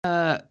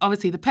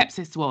 obviously the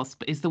Pepsis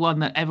wasp is the one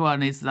that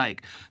everyone is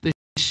like, the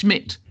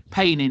Schmidt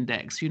pain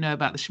index. You know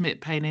about the Schmidt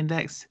pain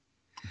index?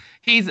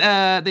 He's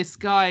this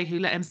guy who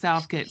let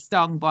himself get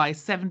stung by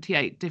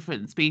 78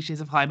 different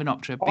species of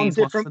Hymenoptera. On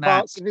different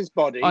parts of his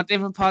body. On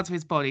different parts of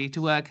his body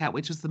to work out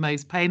which was the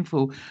most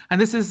painful.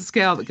 And this is a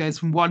scale that goes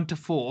from 1 to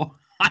 4.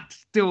 I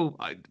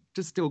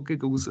just still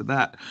giggles at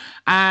that.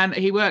 And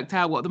he worked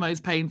out what the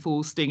most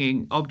painful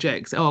stinging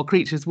objects or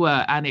creatures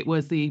were. And it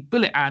was the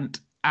bullet ant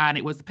and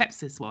it was the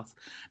Pepsis wasp.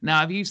 Now,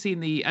 have you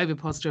seen the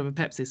ovipositor of a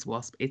Pepsis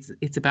wasp?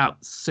 It's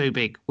about so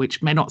big,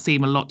 which may not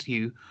seem a lot to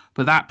you,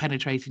 but that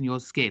penetrating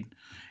your skin,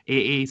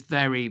 it is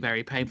very,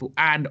 very painful.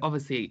 And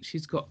obviously,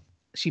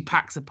 she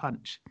packs a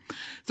punch.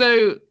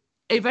 So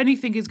if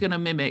anything is going to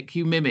mimic,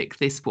 you mimic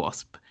this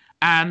wasp.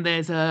 And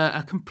there's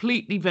a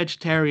completely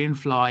vegetarian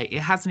fly. It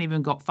hasn't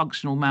even got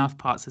functional mouth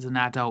parts as an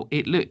adult.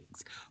 It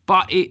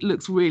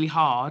looks really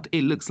hard.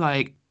 It looks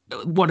like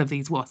one of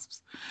these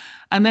wasps.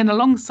 And then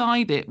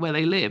alongside it, where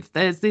they live,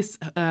 there's this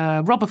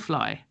robber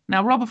fly.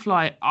 Now, robber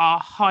fly are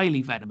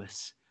highly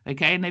venomous,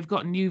 okay, and they've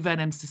got new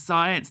venoms to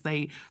science.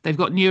 They've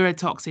got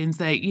neurotoxins.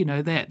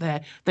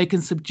 They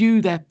can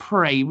subdue their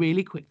prey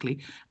really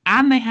quickly,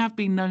 and they have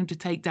been known to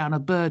take down a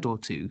bird or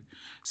two.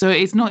 So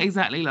it's not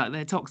exactly like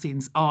their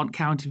toxins aren't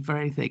counted for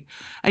anything.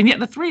 And yet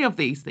the three of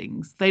these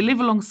things, they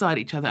live alongside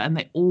each other, and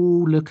they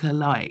all look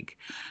alike.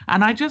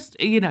 And I just,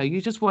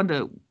 you just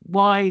wonder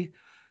why.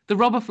 The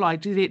robber fly,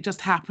 did it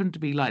just happen to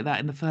be like that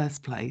in the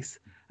first place?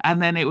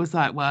 And then it was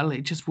like, well,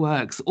 it just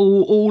works.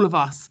 All of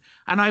us.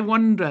 And I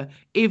wonder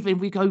if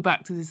we go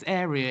back to this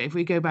area, if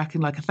we go back in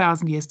like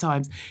 1,000 years'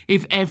 times,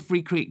 if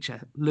every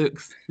creature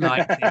looks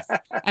like this,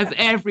 as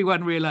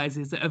everyone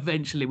realizes that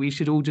eventually we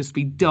should all just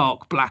be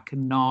dark, black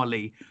and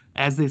gnarly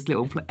as this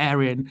little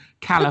area in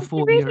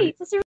California.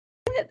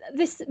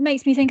 This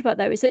makes me think about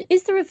though is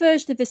there a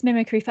version of this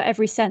mimicry for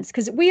every sense?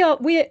 Because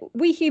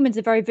we humans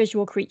are very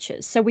visual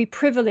creatures, so we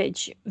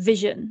privilege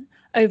vision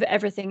over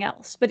everything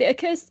else. But it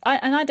occurs,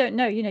 I don't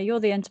know, you're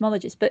the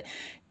entomologist, but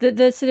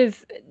the sort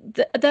of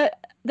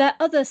their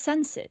other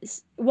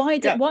senses. Why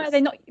are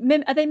they not?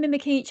 Are they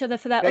mimicking each other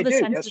for their other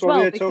senses as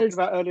well? That's what we were talking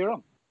about earlier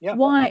on. Yeah.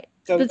 Why?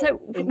 But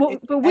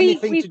we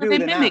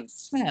mimic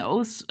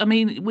smells. I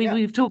mean,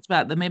 we've talked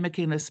about the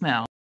mimicking of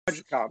smell.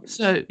 Hydrocarbons.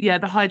 So the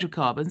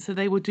hydrocarbons. So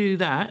they would do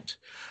that.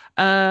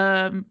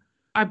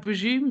 I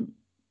presume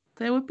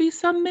there would be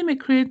some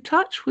mimicry in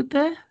touch, would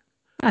there?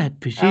 I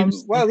presume.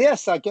 Well,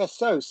 yes, I guess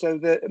so. So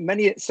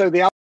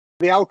the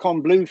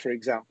Alcon blue, for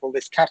example,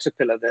 this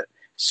caterpillar that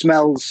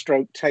smells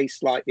 /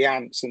 tastes like the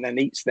ants and then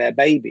eats their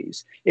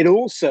babies. It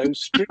also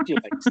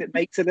stridulates. It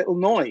makes a little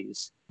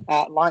noise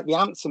like the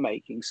ants are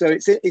making. So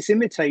it's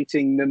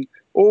imitating them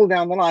all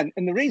down the line.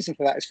 And the reason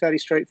for that is fairly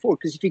straightforward,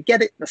 because if you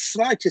get it the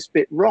slightest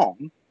bit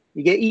wrong,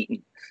 you get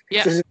eaten.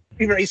 Yeah. So there's a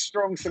very, very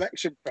strong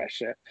selection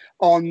pressure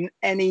on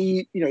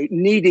any,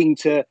 needing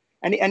to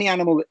any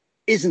animal that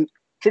isn't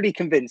pretty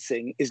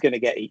convincing is going to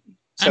get eaten.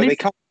 So they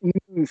can't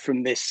move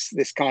from this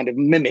kind of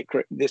mimic,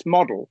 this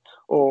model,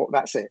 or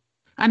that's it.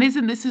 And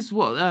this is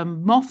what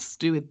moths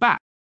do with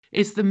bats?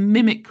 It's the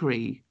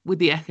mimicry with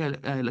the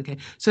echolocation.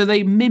 So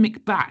they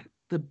mimic back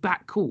the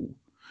bat call,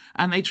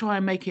 and they try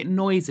and make it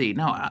noisy.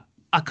 Now,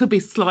 I could be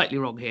slightly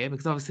wrong here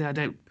because obviously I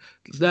don't,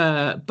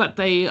 but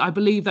I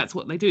believe that's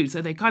what they do.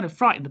 So they kind of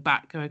frighten the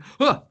bat, going,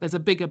 "Oh, there's a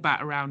bigger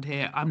bat around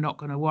here. I'm not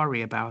going to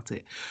worry about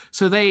it."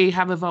 So they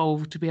have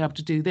evolved to be able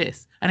to do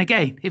this. And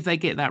again, if they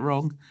get that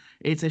wrong,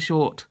 it's a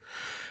short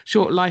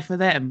life for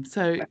them.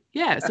 So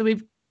yeah, so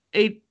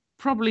it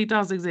probably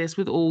does exist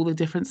with all the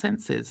different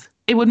senses.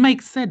 It would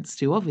make sense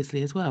to,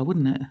 obviously, as well,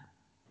 wouldn't it?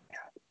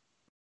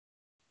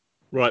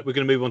 Right, we're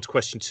going to move on to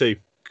question 2.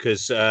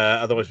 because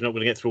otherwise we're not going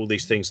to get through all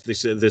these things.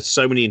 There's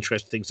so many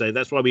interesting things there.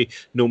 That's why we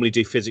normally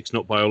do physics,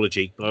 not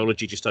biology.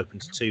 Biology just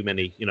opens too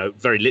many,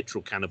 very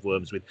literal can of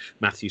worms with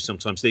Matthew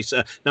sometimes.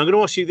 Now I'm going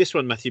to ask you this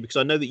one, Matthew, because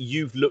I know that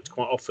you've looked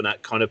quite often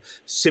at kind of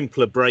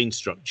simpler brain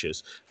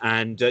structures.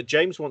 And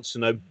James wants to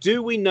know,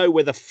 do we know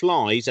whether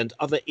flies and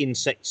other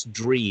insects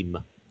dream?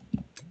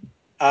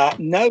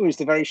 No is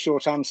the very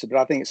short answer, but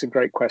I think it's a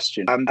great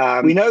question.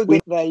 We know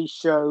that they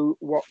show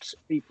what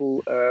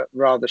people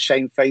rather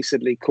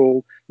shamefacedly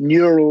call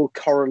neural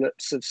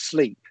correlates of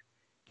sleep.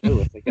 Oh,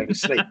 if they go to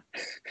sleep.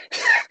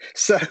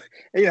 So,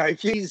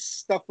 if you use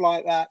stuff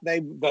like that,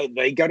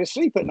 they go to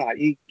sleep at night.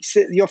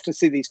 You often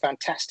see these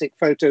fantastic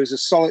photos of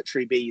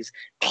solitary bees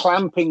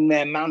clamping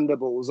their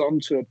mandibles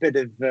onto a bit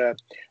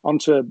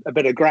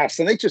of grass,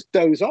 and they just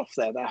doze off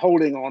there. They're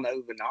holding on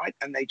overnight,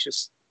 and they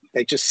just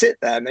sit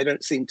there, and they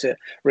don't seem to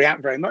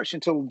react very much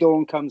until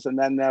dawn comes, and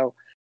then they'll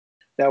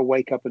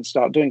wake up and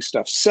start doing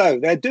stuff. So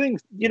they're doing,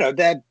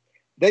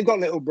 they've got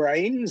little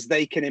brains.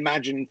 They can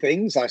imagine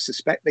things. I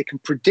suspect they can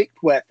predict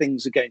where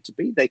things are going to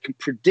be. They can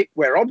predict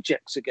where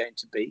objects are going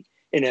to be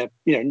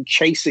in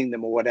chasing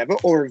them or whatever,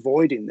 or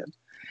avoiding them.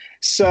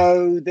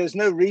 So there's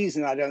no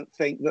reason, I don't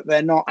think, that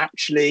they're not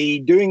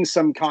actually doing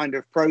some kind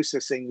of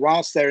processing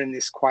whilst they're in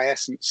this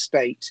quiescent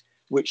state,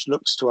 which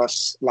looks to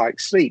us like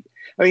sleep.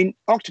 I mean,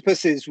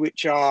 octopuses,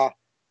 which are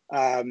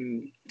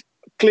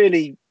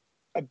clearly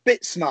a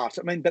bit smart,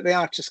 but they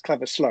are just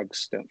clever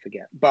slugs, don't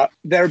forget. But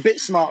they're a bit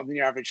smarter than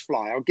your average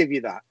fly, I'll give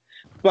you that.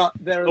 But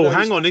there are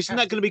hang on, isn't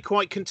that going to be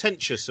quite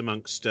contentious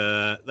amongst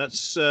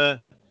that's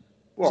what?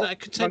 Isn't that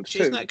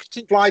contentious?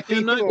 Fly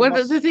people?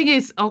 Well, the thing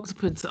is,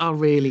 octopuses are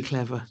really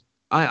clever.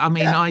 They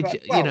are.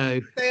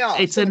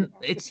 It's the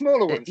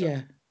smaller ones.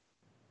 Yeah.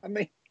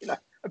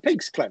 A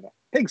pig's clever.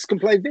 Pigs can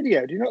play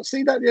video. Do you not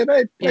see that the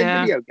other day? Play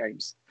video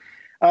games.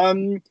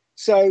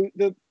 So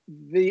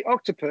the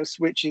octopus,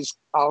 which is,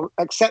 I'll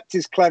accept,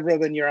 is cleverer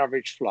than your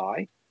average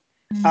fly.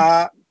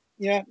 But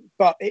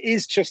it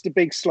is just a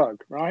big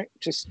slug, right?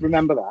 Just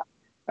remember that.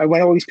 And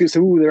when all these people say,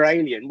 "Oh, they're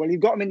alien," well,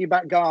 you've got them in your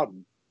back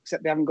garden,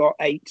 except they haven't got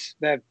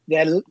their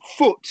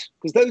foot,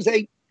 because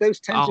those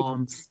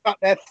tentacles, but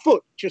their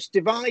foot just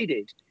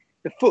divided.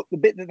 The foot, the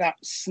bit that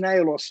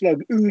snail or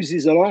slug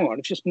oozes along on,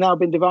 it's just now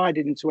been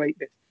divided into 8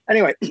 bits.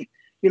 Anyway,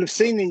 you'll have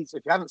seen these.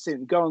 If you haven't seen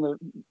them, go on the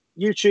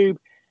YouTube,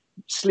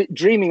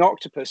 dreaming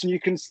octopus, and you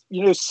can,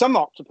 some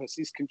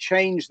octopuses can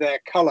change their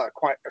color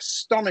quite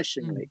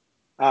astonishingly,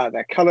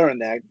 their color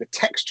and the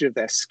texture of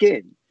their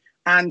skin.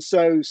 And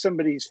so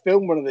somebody's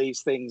filmed one of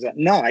these things at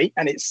night,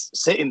 and it's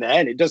sitting there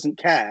and it doesn't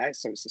care,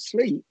 so it's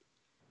asleep,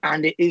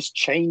 and it is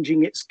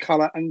changing its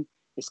color, and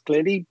it's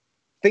clearly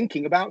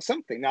thinking about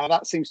something. Now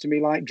that seems to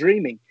me like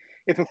dreaming.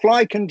 If a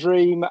fly can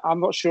dream,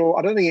 I'm not sure.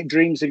 I don't think it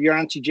dreams of your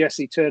Auntie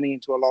Jessie turning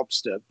into a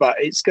lobster, but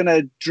it's going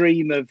to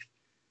dream of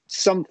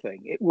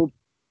something. It will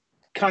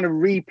kind of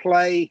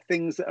replay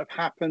things that have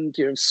happened,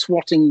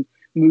 swatting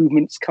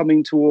movements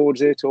coming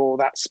towards it, or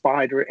that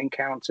spider it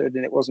encountered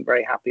and it wasn't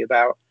very happy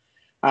about.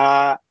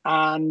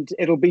 And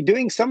it'll be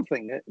doing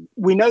something.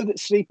 We know that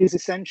sleep is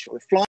essential.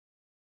 If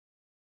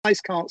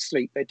flies can't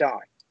sleep, they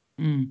die.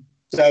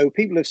 So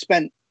people have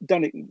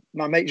done it.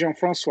 My mate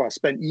Jean-Francois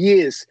spent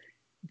years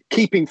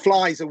keeping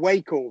flies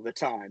awake all the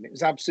time. It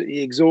was absolutely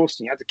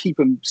exhausting. You had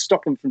to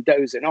stop them from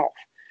dozing off.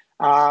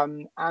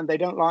 And they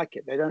don't like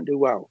it. They don't do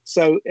well.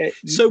 So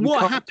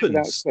what happens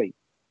without sleep?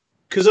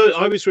 Because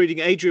I was reading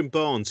Adrian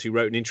Barnes, who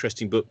wrote an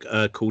interesting book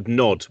called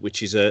Nod,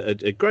 which is a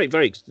great,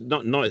 very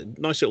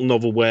nice little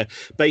novel where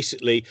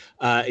basically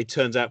it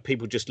turns out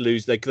people just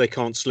they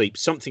can't sleep.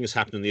 Something has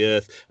happened on the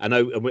Earth, and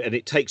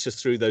it takes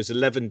us through those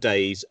 11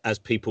 days as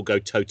people go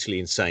totally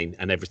insane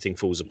and everything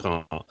falls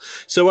apart.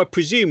 So I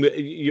presume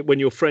when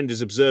your friend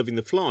is observing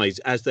the flies,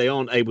 as they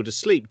aren't able to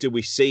sleep, do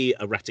we see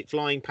erratic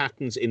flying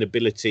patterns,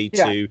 inability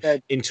to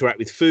interact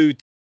with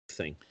food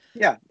thing?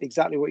 Yeah,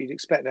 exactly what you'd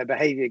expect. Their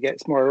behavior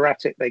gets more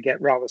erratic. They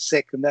get rather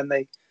sick, and then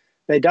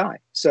they die.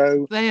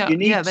 So they're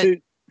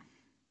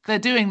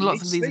doing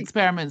lots of these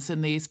experiments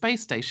in the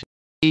space station.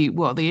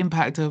 The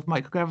impact of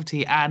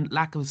microgravity and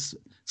lack of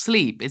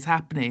sleep is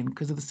happening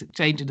because of the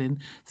changing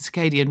in the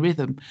circadian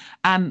rhythm.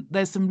 And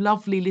there's some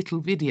lovely little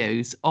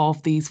videos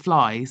of these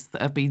flies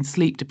that have been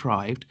sleep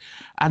deprived,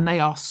 and they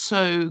are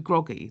so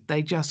groggy.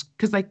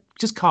 Because they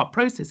just can't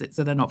process it.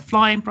 So they're not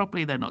flying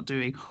properly. They're not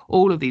doing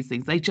all of these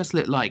things. They just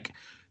look like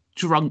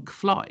drunk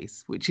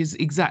flies, which is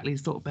exactly the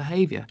sort of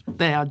behavior.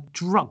 They are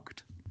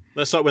drugged.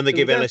 That's like when they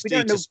give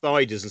LSD to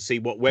spiders and see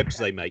what webs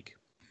they make.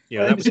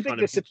 That was a bit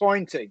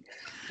disappointing.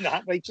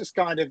 They just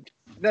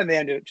then they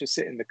end up just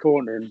sitting in the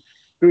corner and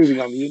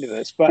grooving on the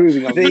universe. But the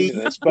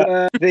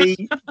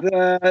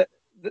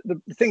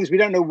thing is, we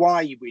don't know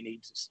why we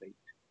need to sleep,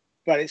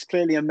 but it's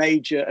clearly a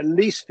major, at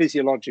least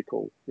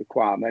physiological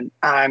requirement,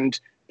 and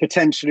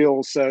potentially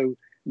also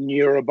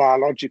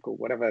neurobiological,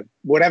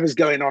 whatever's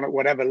going on at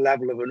whatever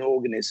level of an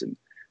organism.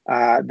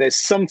 There's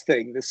some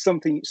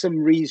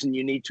reason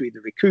you need to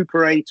either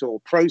recuperate or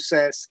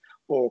process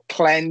or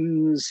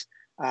cleanse,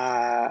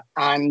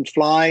 and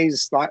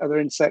flies, like other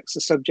insects,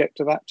 are subject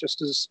to that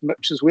just as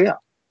much as we are.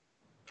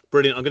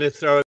 Brilliant. I'm going to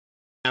throw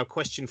now a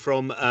question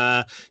from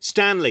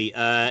Stanley.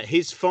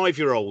 His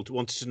 5-year-old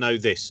wanted to know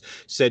this.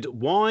 Said,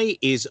 why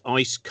is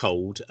ice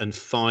cold and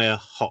fire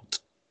hot?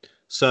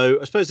 So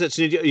I suppose that's,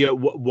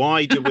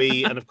 why do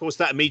we, and of course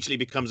that immediately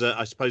becomes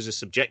a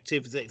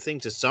subjective thing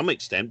to some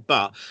extent,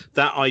 but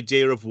that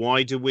idea of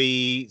why do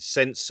we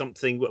sense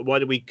something, why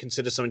do we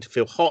consider something to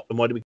feel hot, and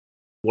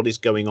what is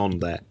going on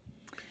there?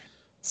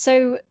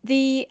 So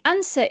the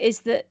answer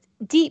is that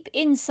deep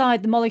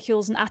inside the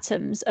molecules and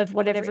atoms of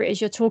whatever it is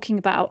you're talking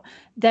about,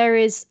 there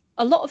is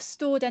a lot of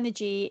stored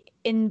energy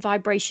in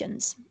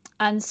vibrations.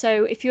 And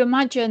so if you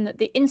imagine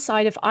the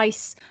inside of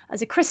ice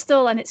as a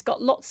crystal, and it's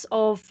got lots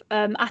of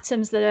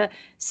atoms that are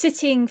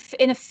sitting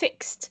in a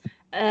fixed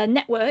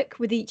network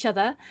with each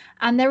other,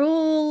 and they're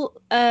all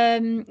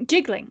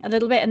jiggling a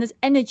little bit, and there's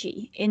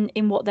energy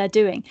in what they're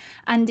doing.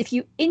 And if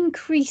you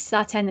increase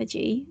that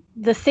energy,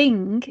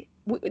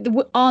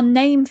 our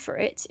name for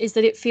it is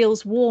that it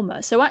feels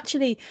warmer. So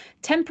actually,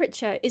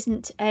 temperature is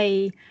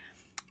a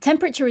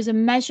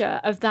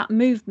measure of that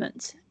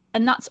movement.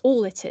 And that's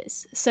all it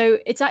is. So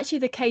it's actually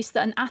the case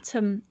that an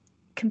atom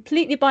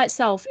completely by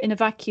itself in a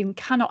vacuum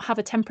cannot have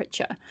a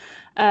temperature,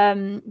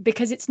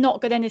 because it's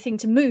not got anything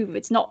to move.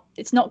 It's not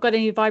got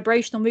any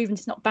vibrational movement.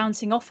 It's not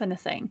bouncing off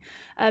anything.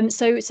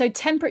 So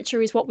temperature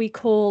is what we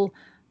call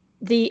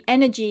the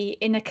energy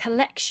in a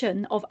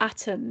collection of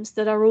atoms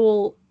that are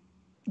all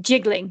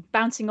jiggling,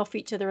 bouncing off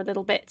each other a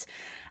little bit.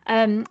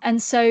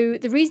 And so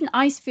the reason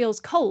ice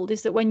feels cold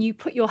is that when you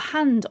put your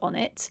hand on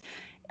it,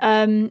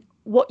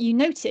 what you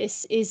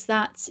notice is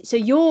that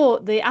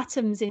the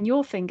atoms in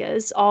your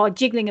fingers are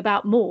jiggling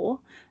about more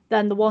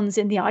than the ones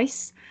in the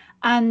ice,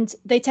 and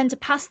they tend to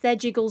pass their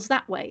jiggles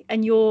that way,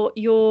 and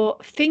your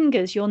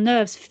fingers, your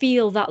nerves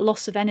feel that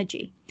loss of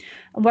energy.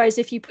 And whereas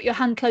if you put your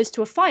hand close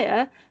to a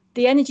fire,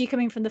 the energy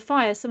coming from the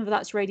fire, some of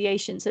that's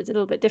radiation, so it's a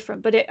little bit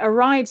different, but it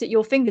arrives at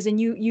your fingers, and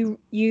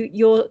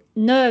your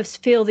nerves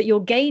feel that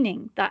you're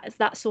gaining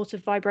that sort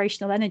of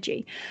vibrational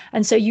energy,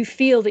 and so you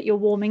feel that you're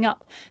warming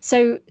up.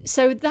 So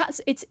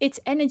that's it's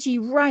energy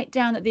right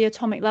down at the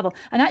atomic level.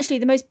 And actually,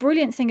 the most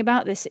brilliant thing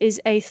about this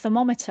is a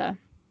thermometer.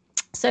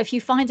 So if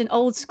you find an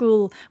old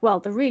school,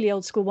 well, the really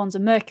old school ones are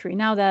mercury.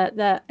 Now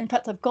they're in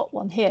fact, I've got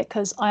one here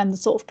because I am the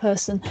sort of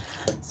person,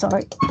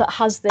 that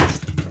has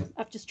this.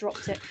 I've just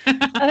dropped it.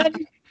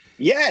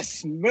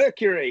 Yes,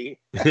 mercury.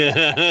 So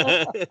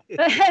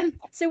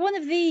one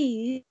of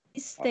these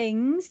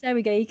things, there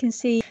we go, you can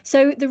see.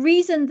 So the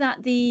reason that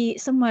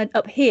somewhere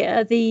up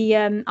here, the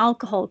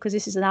alcohol, because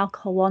this is an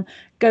alcohol one,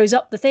 goes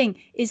up the thing,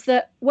 is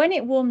that when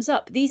it warms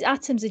up, these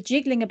atoms are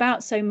jiggling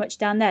about so much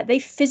down there, they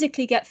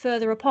physically get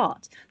further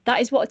apart.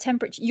 That is what a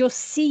temperature, you're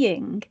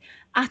seeing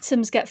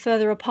atoms get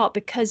further apart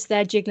because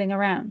they're jiggling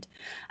around.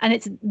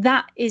 And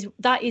that is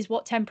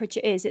what temperature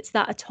is. It's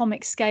that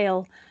atomic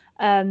scale.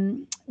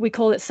 We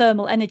call it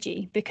thermal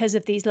energy because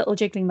of these little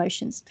jiggling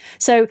motions.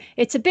 So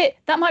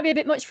that might be a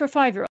bit much for a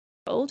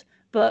 5-year-old,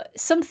 but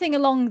something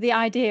along the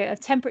idea of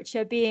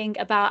temperature being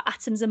about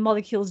atoms and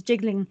molecules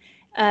jiggling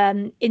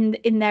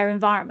in their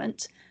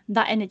environment,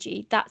 that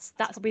energy,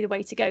 that'll be the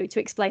way to go to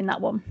explain that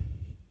one.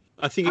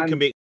 I think it can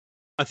be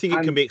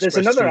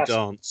expressed through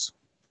dance.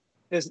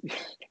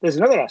 There's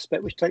another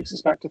aspect which takes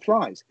us back to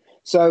flies.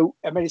 So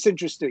I mean, it's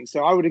interesting.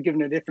 So I would have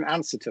given a different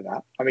answer to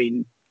that. I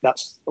mean,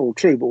 that's all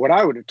true. But what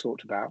I would have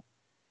talked about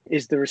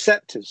is the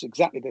receptors,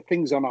 exactly the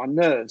things on our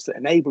nerves that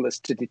enable us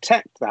to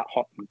detect that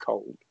hot and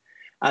cold.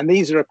 And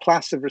these are a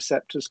class of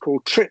receptors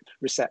called TRP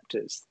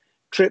receptors.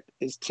 TRP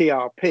is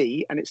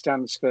TRP, and it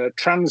stands for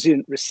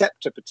transient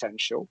receptor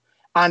potential.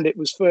 And it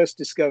was first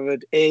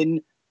discovered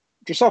in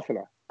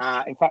Drosophila,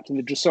 in fact, in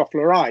the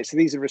Drosophila eye. So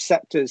these are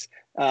receptors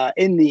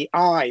in the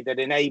eye that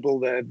enable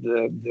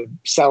the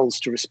cells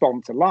to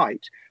respond to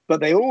light. But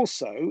they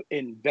also,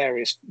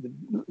 there's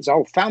a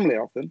whole family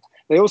of them,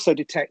 they also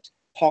detect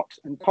hot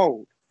and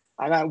cold.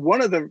 And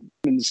one of the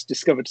things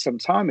discovered some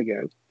time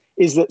ago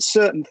is that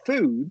certain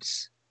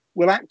foods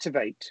will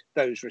activate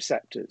those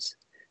receptors.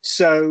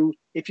 So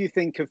if you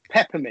think of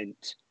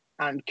peppermint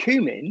and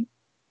cumin,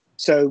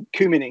 so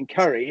cumin in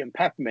curry and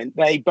peppermint,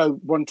 they both,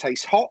 one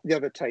tastes hot, the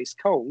other tastes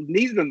cold.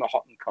 Neither of them are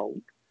hot and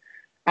cold.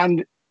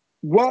 And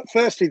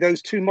firstly,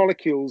 those two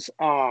molecules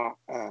are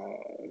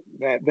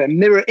they're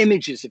mirror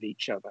images of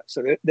each other.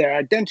 So they're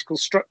identical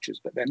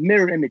structures, but they're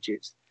mirror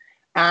images.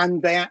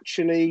 And they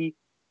actually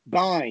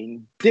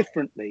bind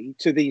differently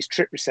to these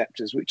TRP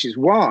receptors, which is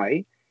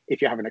why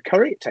if you're having a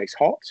curry, it tastes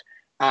hot.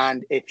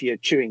 And if you're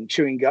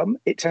chewing gum,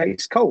 it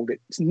tastes cold.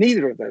 It's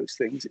neither of those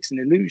things. It's an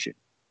illusion.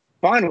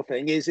 Final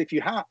thing is if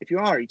you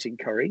are eating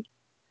curry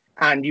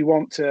and you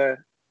want to,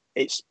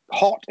 it's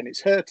hot and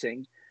it's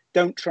hurting,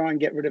 don't try and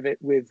get rid of it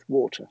with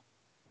water,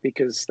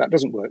 because that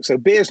doesn't work. So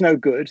beer's no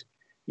good.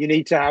 You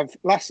need to have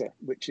lassa,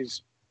 which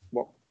is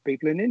what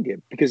people in India,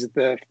 because of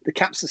the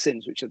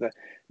capsaicins, which are the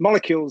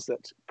molecules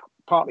that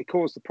partly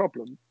cause the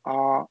problem,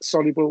 are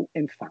soluble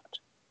in fat.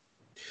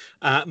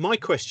 My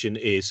question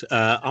is,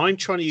 I'm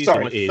trying to use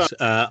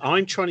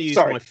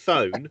my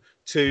phone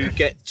to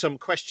get some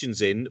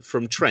questions in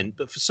from Trent,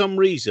 but for some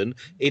reason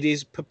it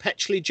is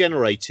perpetually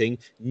generating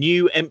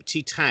new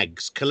empty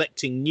tags,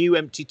 collecting new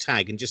empty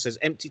tag, and just says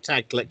empty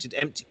tag collected,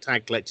 empty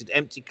tag collected,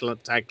 empty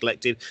tag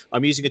collected.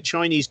 I'm using a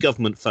Chinese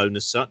government phone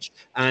as such,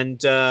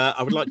 and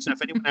I would like to know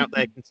if anyone out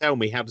there can tell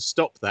me how to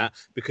stop that,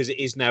 because it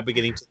is now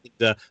beginning to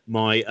hinder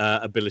my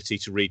ability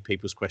to read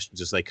people's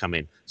questions as they come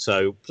in.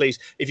 So please,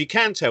 if you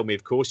can tell me,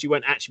 of course, you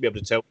won't actually be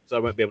able to tell, because I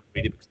won't be able to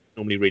read it, because I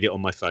normally read it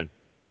on my phone.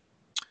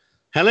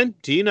 Helen,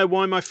 do you know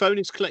why my phone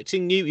is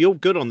collecting new? You're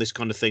good on this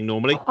kind of thing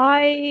normally.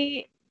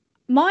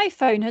 My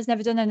phone has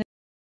never done any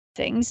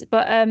things,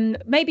 but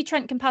maybe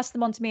Trent can pass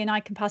them on to me and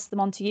I can pass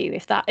them on to you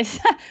if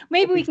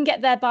maybe we can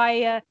get there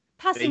by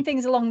passing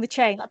things along the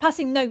chain, like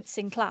passing notes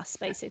in class,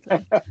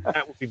 basically.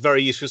 That would be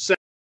very useful.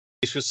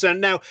 So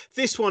now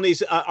this one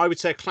is, I would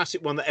say, a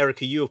classic one that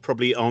Erica, you have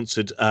probably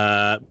answered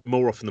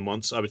more often than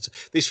once. I would say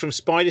this from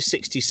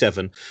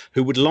Spider67,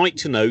 who would like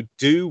to know: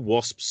 do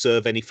wasps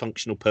serve any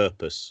functional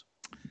purpose?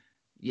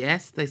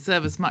 Yes, they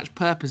serve as much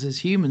purpose as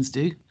humans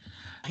do.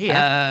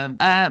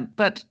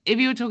 But if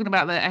you were talking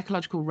about their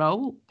ecological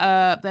role,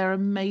 they're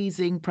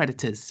amazing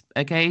predators.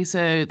 Okay,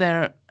 so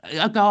they're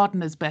a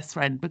gardener's best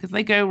friend, because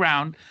they go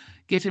around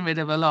getting rid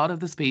of a lot of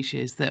the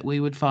species that we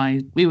would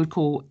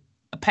call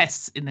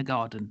pests in the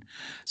garden.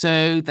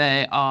 So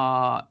they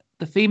are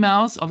the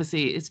females.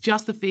 Obviously, it's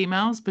just the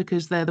females,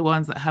 because they're the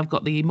ones that have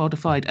got the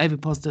modified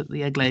ovipositor at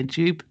the egg-laying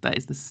tube. That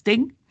is the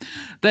sting.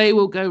 They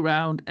will go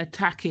around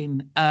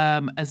attacking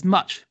as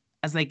much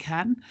as they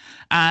can,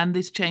 and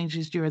this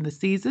changes during the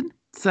season.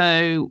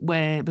 So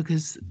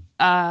because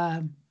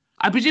I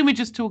presume we're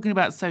just talking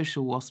about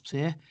social wasps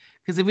here,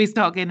 because if we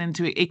start getting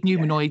into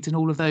ichneumanoids and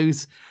all of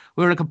those,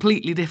 we're in a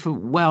completely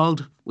different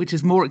world, which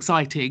is more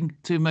exciting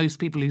to most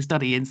people who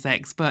study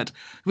insects. But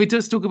if we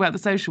just talk about the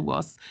social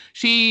wasps,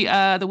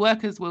 the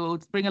workers will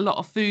bring a lot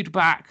of food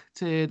back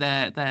to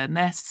their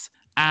nests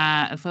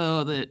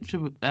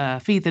to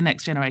feed the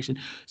next generation.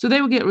 So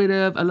they will get rid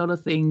of a lot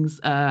of things,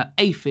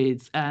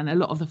 aphids, and a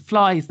lot of the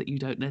flies that you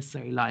don't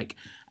necessarily like,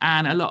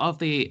 and a lot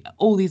of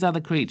all these other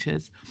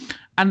creatures.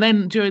 And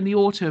then during the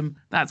autumn,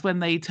 that's when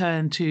they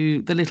turn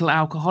to the little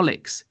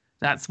alcoholics.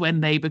 That's when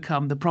they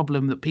become the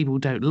problem that people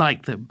don't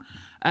like them.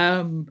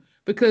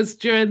 Because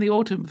during the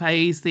autumn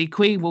phase, the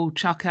queen will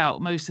chuck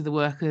out most of the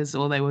workers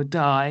or they will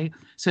die.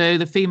 So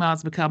the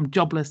females become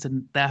jobless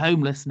and they're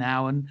homeless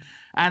now,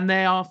 and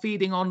they are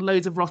feeding on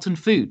loads of rotten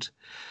food.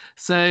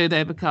 So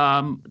they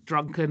become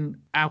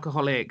drunken,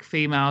 alcoholic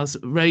females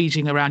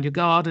raging around your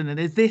garden. And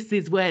this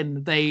is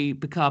when they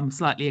become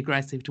slightly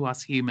aggressive to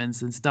us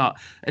humans and start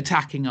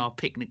attacking our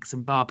picnics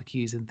and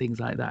barbecues and things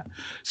like that.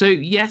 So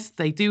yes,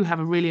 they do have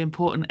a really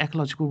important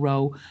ecological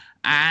role.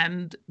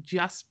 And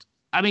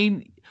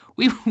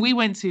we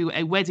went to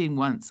a wedding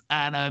once,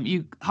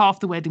 and half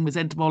the wedding was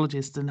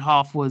entomologists and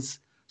half was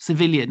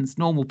civilians,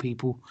 normal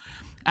people,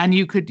 and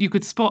you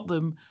could spot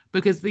them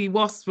because the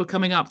wasps were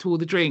coming up to all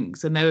the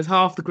drinks, and there was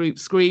half the group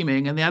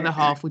screaming and the other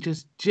half were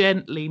just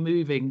gently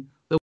moving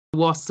the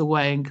wasps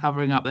away and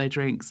covering up their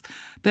drinks.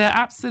 They're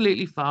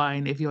absolutely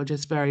fine if you're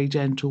just very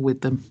gentle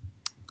with them.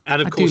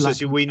 And of course,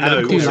 as we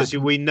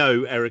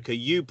know, Erica,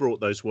 you brought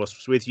those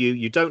wasps with you.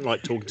 You don't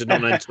like talking to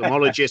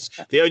non-entomologists.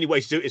 The only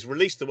way to do it is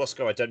release the wasp.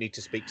 I don't need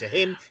to speak to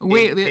him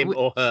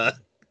or her.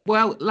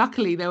 Well,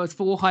 luckily there was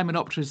 4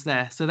 hymenopterans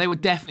there, so they were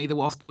definitely the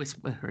wasp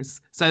whisperers.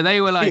 So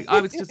they were like,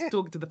 I was just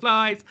talking to the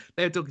flies,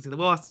 they were talking to the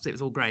wasps. It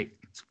was all great.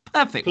 It's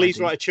perfect. Please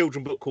write a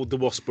children's book called The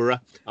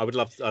Whisperer. I'd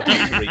love to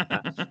read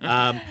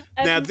that.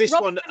 Now, this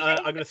one,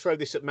 I'm going to throw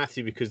this at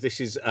Matthew, because this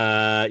is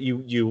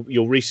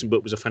your recent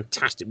book was a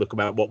fantastic book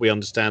about what we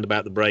understand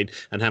about the brain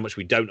and how much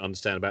we don't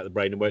understand about the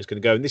brain and where it's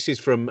going to go. And this is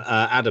from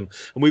Adam.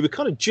 And we were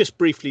kind of just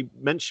briefly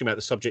mentioning about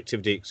the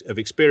subjectivity of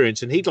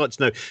experience. And he'd like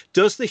to know,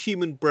 does the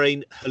human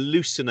brain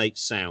hallucinate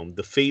sound,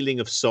 the feeling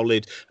of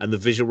solid and the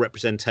visual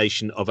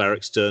representation of our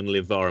external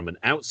environment?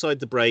 Outside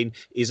the brain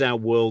is our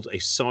world a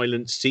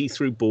silent,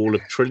 see-through ball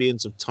of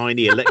trillions of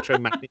tiny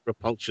electromagnetic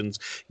repulsions,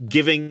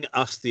 giving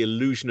us the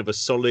illusion of a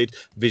solid,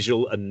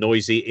 visual and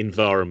noisy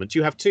environment.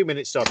 You have 2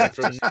 minutes, starting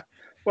from...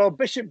 Well,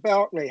 Bishop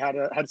Berkeley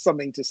had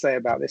something to say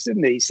about this,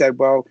 didn't he? He said,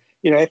 well,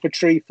 if a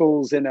tree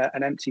falls in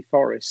an empty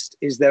forest,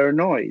 is there a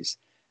noise?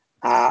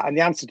 And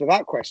the answer to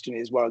that question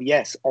is, well,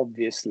 yes,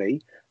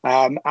 obviously.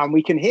 And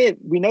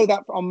we know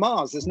that on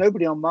Mars. There's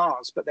nobody on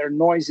Mars, but there are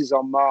noises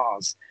on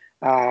Mars.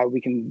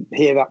 We can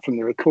hear that from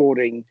the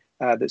recording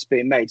that's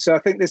being made. So I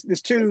think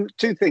there's two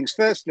things.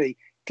 Firstly,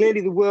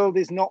 clearly the world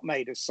is not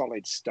made of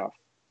solid stuff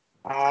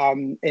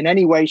in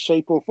any way,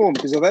 shape or form,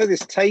 because although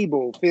this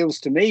table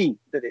feels to me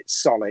that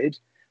it's solid,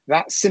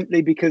 that's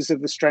simply because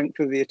of the strength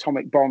of the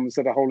atomic bonds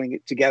that are holding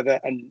it together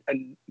and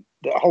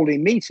that are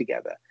holding me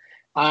together.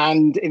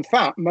 And in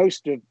fact,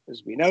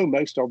 as we know,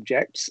 most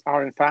objects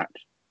are in fact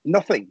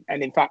nothing.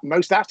 And in fact,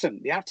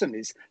 the atom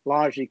is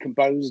largely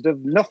composed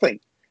of nothing.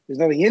 There's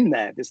nothing in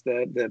there. There's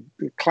the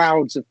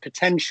clouds of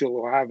potential,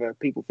 or however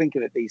people think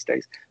of it these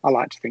days. I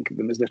like to think of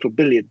them as little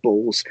billiard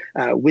balls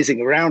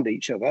whizzing around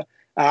each other.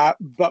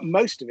 But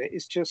most of it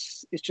is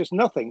just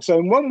nothing. So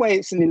in one way,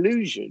 it's an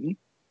illusion.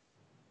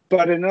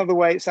 but in another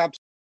way, it's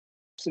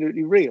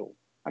absolutely real.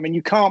 I mean,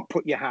 you can't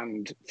put your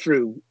hand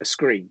through a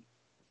screen,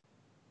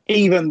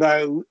 even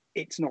though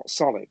it's not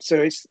solid.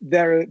 So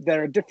there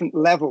are different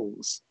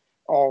levels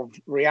of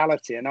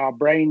reality, and our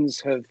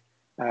brains have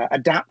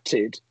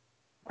adapted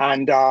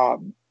and have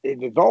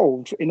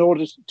evolved in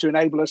order to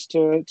enable us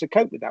to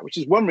cope with that, which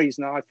is one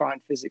reason I find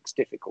physics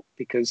difficult,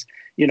 because,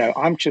 you know,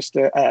 I'm just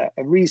a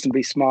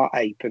reasonably smart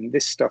ape, and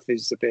this stuff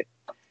is a bit...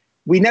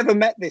 We never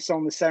met this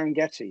on the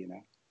Serengeti, you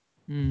know.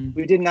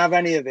 We didn't have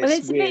any of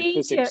this weird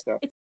physics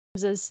stuff.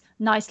 As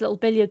nice little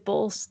billiard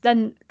balls,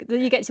 then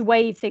you get to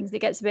wave things. It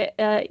gets a bit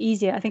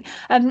easier, I think.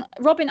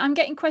 Robin, I'm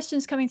getting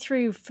questions coming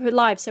through for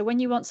live, so when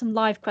you want some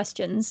live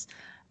questions,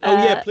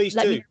 please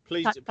do.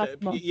 Let's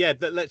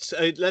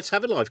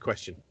have a live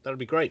question. That would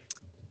be great.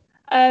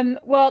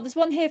 Well, there's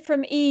one here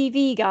from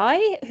EV Guy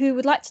who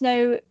would like to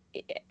know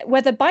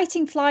whether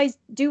biting flies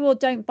do or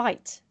don't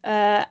bite,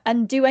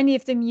 and do any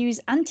of them use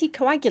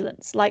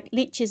anticoagulants like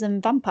leeches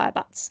and vampire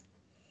bats?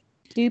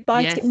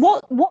 Yes.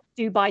 What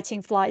do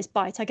biting flies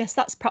bite? I guess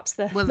that's perhaps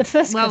the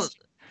first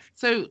question.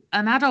 So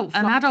an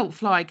adult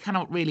fly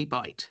cannot really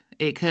bite.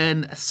 It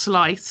can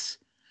slice.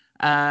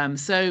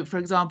 So, for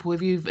example,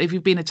 if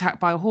you've been attacked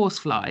by a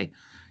horsefly,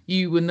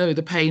 you will know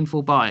the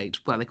painful bite.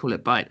 Well, they call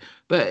it bite,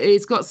 but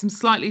it's got some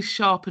slightly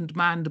sharpened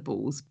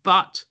mandibles,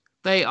 but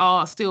they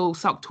are still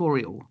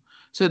suctorial,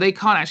 so they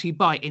can't actually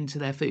bite into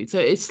their food. So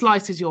it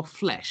slices your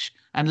flesh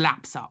and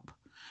laps up.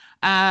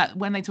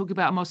 When they talk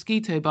about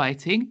mosquito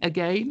biting,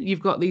 again,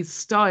 you've got these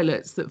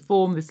stylets that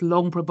form this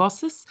long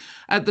proboscis.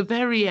 At the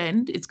very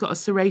end, it's got a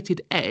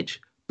serrated edge,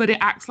 but it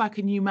acts like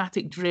a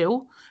pneumatic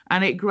drill,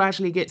 and it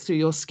gradually gets through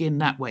your skin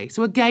that way.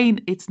 So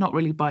again, it's not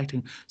really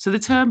biting. So the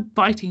term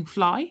biting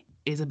fly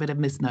is a bit of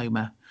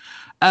misnomer.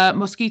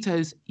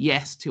 Mosquitoes,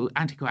 yes, to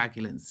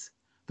anticoagulants,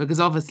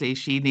 because obviously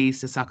she needs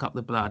to suck up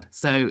the blood.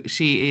 So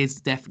she is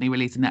definitely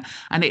releasing that.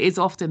 And it is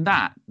often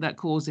that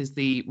causes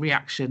the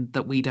reaction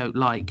that we don't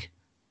like.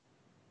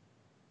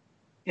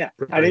 Yeah,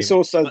 and it's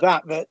also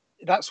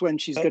that's when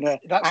she's gonna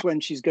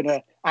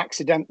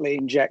accidentally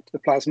inject the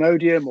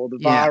plasmodium or the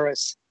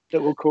virus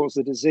that will cause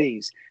the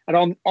disease.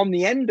 And on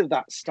the end of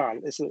that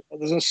stylet,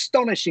 there's an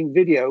astonishing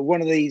video.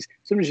 One of these,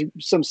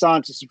 some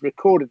scientists have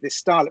recorded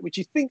this stylet, which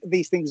you think of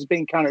these things as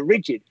being kind of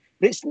rigid,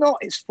 but it's not.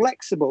 It's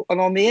flexible,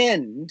 and on the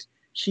end,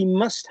 she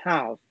must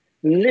have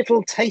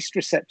little taste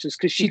receptors,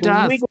 because she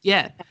can wiggle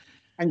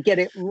and get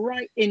it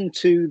right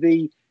into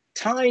the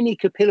tiny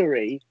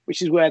capillary,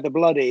 which is where the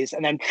blood is,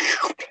 and then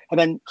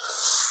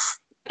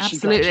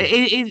absolutely,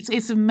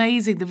 it's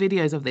amazing, the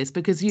videos of this,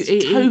 because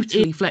it's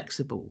totally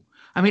flexible.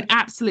 I mean,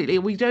 absolutely,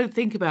 we don't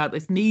think about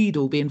this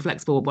needle being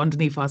flexible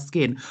underneath our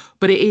skin,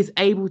 but it is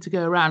able to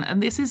go around.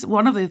 And this is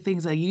one of the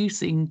things they're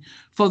using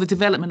for the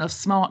development of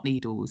smart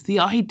needles, the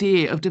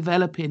idea of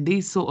developing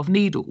these sort of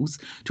needles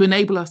to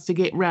enable us to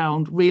get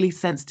round really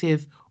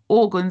sensitive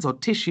organs or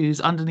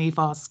tissues underneath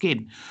our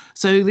skin.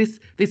 So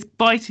this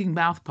biting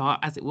mouth part,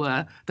 as it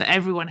were, that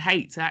everyone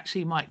hates,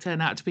 actually might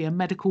turn out to be a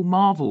medical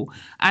marvel.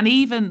 And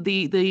even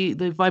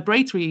the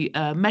vibratory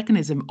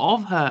mechanism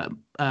of her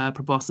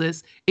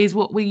proboscis is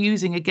what we're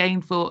using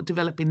again for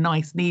developing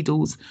nice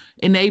needles,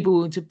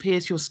 enabling to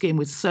pierce your skin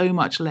with so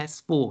much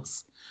less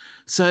force.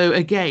 So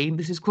again,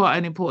 this is quite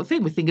an important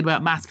thing. We're thinking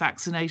about mass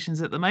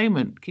vaccinations at the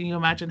moment. Can you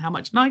imagine how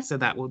much nicer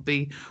that would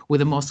be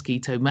with a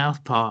mosquito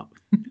mouth part?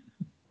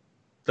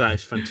 That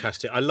is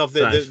fantastic. I love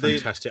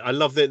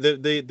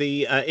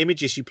the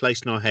images you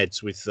placed in our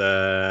heads with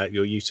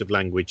your use of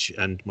language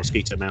and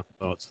mosquito mouth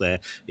parts. There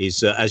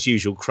is, as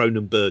usual,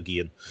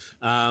 Cronenbergian.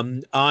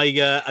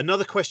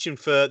 Another question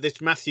for this,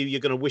 Matthew. You're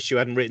going to wish you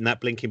hadn't written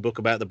that blinking book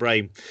about the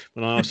brain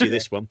when I ask you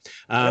this one.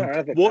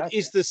 What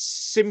is the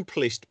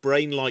simplest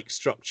brain-like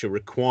structure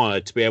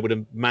required to be able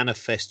to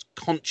manifest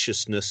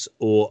consciousness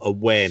or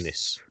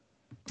awareness?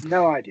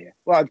 No idea.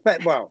 Well, I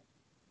bet. Well.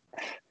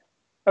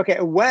 Okay,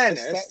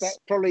 awareness, that's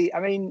probably, I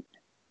mean,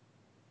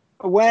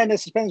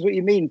 awareness depends what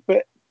you mean,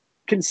 but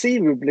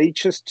conceivably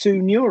just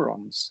two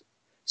neurons.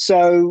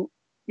 So,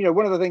 you know,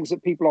 one of the things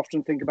that people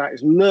often think about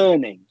is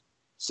learning.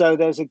 So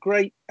there's a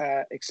great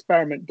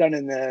experiment done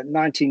in the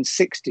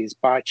 1960s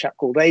by a chap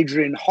called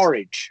Adrian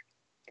Horridge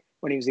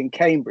when he was in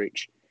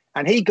Cambridge.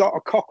 And he got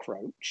a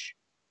cockroach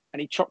and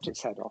he chopped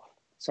its head off.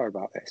 Sorry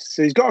about this.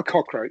 So he's got a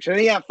cockroach and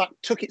he, in fact,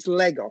 took its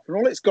leg off. And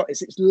all it's got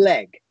is its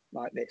leg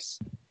like this.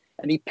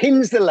 And he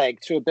pins the leg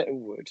to a bit of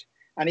wood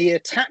and he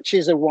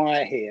attaches a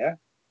wire here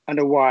and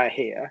a wire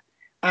here.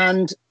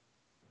 And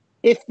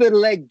if the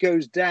leg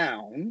goes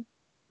down,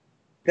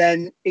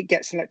 then it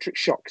gets an electric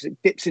shock because it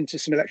dips into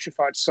some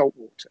electrified salt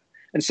water.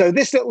 And so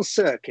this little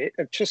circuit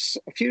of just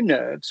a few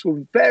nerves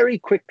will very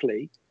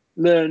quickly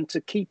learn to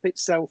keep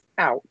itself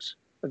out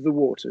of the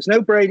water. There's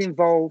no brain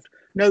involved,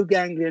 no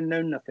ganglion,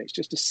 no nothing. It's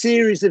just a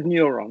series of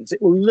neurons.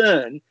 It will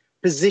learn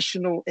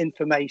positional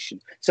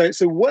information. So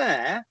it's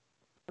aware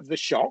of the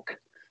shock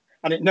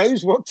and it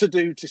knows what to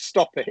do to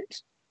stop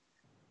it,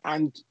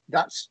 and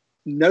that's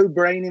no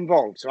brain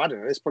involved. So I don't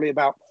know, there's probably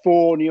about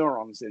 4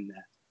 neurons in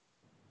there.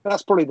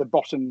 That's probably the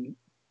bottom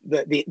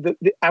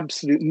the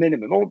absolute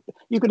minimum. Or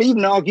you could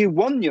even argue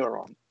 1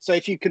 neuron. So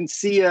if you can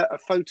see a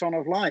photon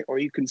of light, or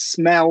you can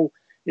smell,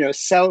 a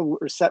cell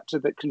receptor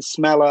that can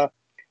smell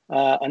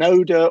an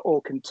odor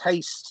or can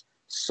taste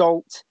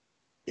salt,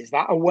 is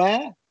that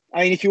aware?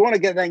 I mean, if you want to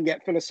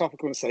get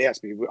philosophical and say, yes,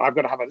 I've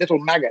got to have a little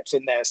maggot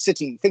in there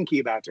sitting thinking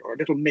about it, or a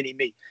little mini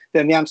me,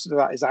 then the answer to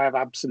that is I have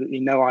absolutely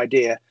no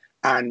idea.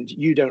 And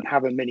you don't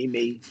have a mini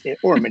me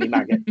or a mini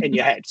maggot in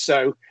your head.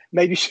 So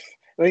maybe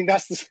I think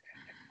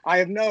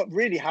I'm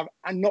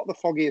not the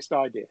foggiest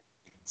idea.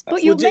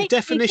 But your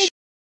definition.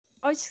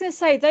 I was just going to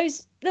say,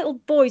 those little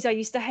boys I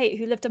used to hate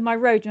who lived on my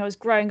road when I was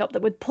growing up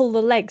that would pull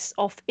the legs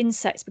off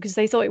insects because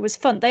they thought it was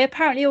fun. They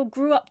apparently all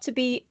grew up to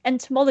be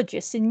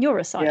entomologists in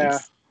neuroscience. Yeah.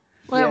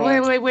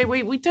 Well, wait.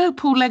 We don't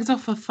pull legs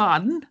off for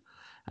fun.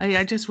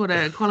 I just want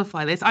to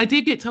qualify this. I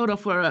did get told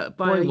off by a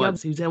boy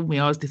once who told me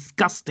I was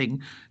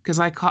disgusting because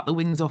I cut the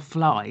wings off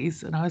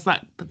flies. And I was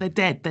like, but they're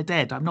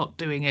dead. I'm not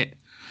doing it.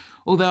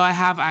 Although I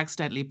have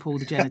accidentally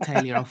pulled the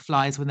genitalia off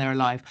flies when they're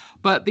alive.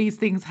 But these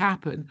things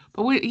happen.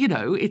 But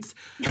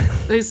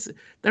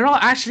there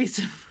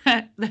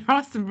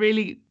are some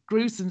really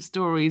gruesome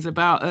stories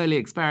about early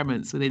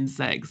experiments with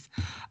insects.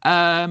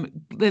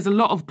 There's a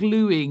lot of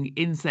gluing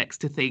insects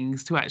to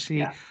things to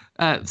actually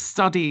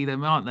study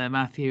them, aren't there,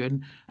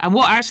 Matthew? And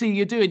what actually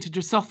you're doing to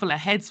Drosophila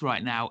heads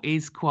right now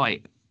is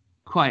quite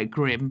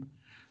grim,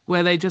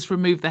 where they just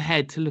remove the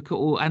head to look at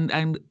all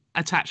and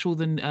attach all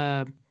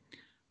the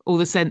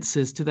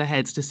sensors to the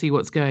heads to see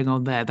what's going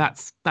on there.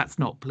 That's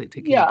not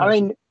politically. Yeah, I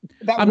mean,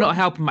 I'm not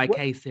helping my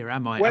case here,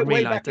 am I? Well,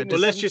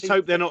 let's just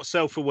hope they're not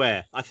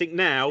self-aware. I think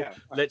now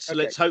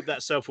let's hope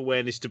that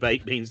self-awareness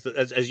debate means that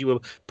as you were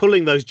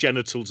pulling those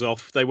genitals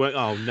off, they weren't.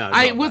 Oh no,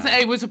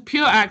 it was a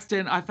pure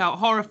accident. I felt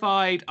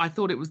horrified. I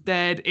thought it was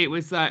dead. It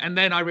was, and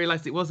then I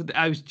realised it wasn't.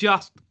 I was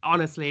just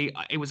honestly,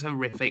 it was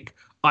horrific.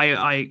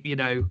 I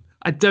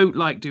don't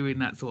like doing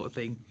that sort of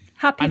thing.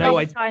 Happy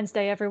Valentine's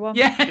Day, everyone.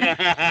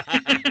 Yeah.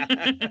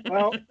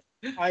 Well,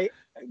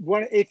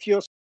 if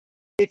you're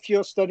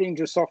studying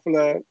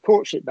Drosophila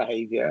courtship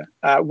behaviour,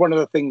 one of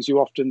the things you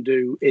often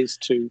do is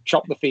to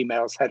chop the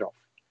female's head off.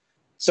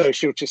 So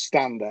she'll just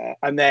stand there,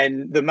 and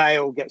then the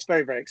male gets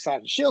very, very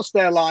excited. She'll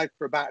stay alive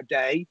for about a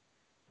day.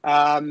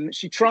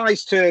 She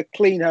tries to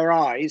clean her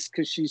eyes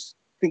because she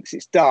thinks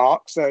it's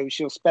dark, so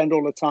she'll spend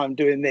all the time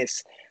doing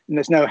this, and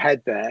there's no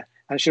head there,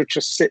 and she'll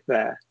just sit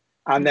there.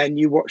 And then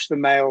you watch the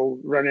male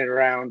running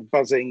around,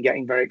 buzzing,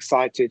 getting very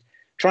excited,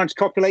 trying to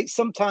copulate,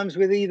 sometimes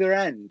with either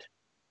end.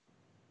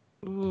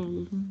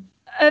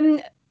 Sorry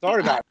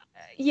about it.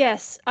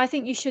 Yes, I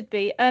think you should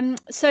be.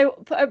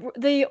 So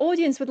the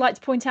audience would like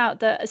to point out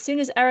that as soon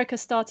as Erica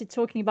started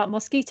talking about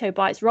mosquito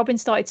bites, Robin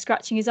started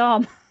scratching his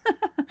arm.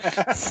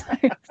 So,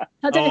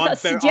 I don't know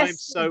if that's I'm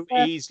so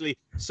easily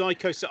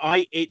psycho. So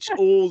I itch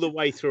all the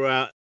way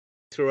throughout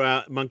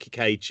Monkey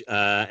Cage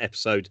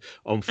episode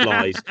on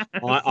flies.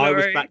 I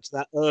was back to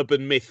that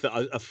urban myth that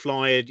a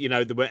fly had,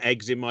 there were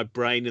eggs in my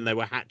brain and they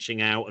were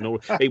hatching out and all.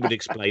 It would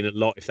explain a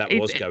lot if that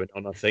was going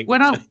on, I think.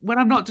 When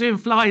I'm not doing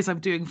flies, I'm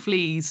doing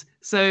fleas.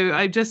 So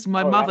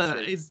my mother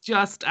is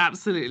just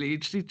absolutely,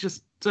 she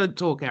just don't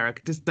talk,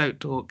 Eric. Just don't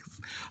talk.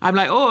 I'm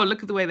like, oh,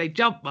 look at the way they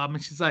jump, Mum.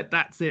 And she's like,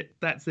 that's it.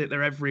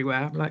 They're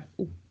everywhere. I'm like,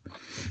 oh.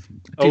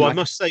 I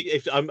must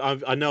say,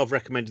 I know I've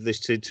recommended this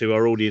to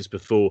our audience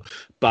before,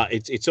 but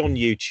it's on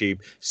YouTube.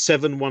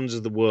 7 Wonders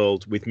of the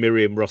World with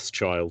Miriam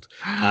Rothschild.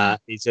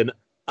 It's an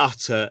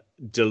utter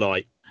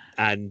delight,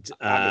 and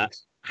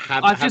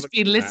I've just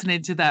been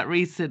listening to that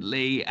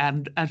recently,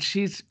 and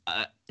she's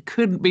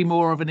couldn't be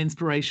more of an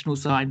inspirational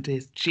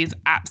scientist. She's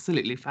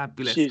absolutely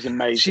fabulous. She's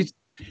amazing.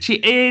 She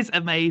is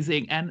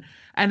amazing, and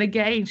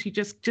again, she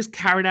just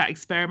carried out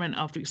experiment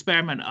after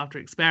experiment after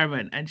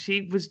experiment, and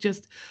she was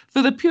just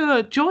for the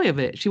pure joy of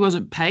it. She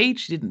wasn't paid.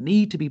 She didn't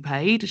need to be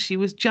paid. She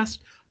was just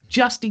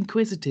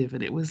inquisitive,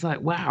 and it was like,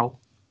 wow.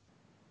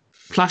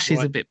 Plus,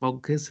 she's a bit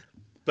bonkers.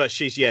 But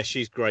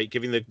she's great,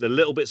 giving the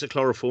little bits of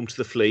chloroform to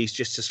the fleas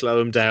just to slow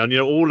them down.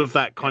 All of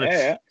that kind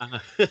of.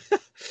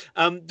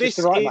 This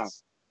is.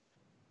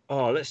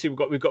 Oh, let's see.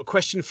 We've got a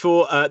question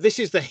for. This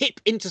is the hip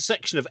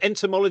intersection of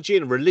entomology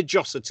and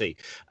religiosity.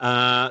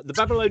 The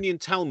Babylonian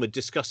Talmud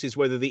discusses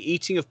whether the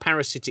eating of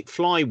parasitic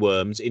fly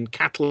worms in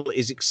cattle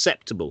is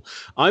acceptable.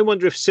 I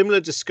wonder if similar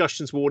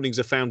discussions, warnings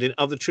are found in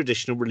other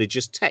traditional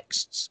religious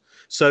texts.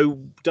 So,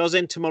 does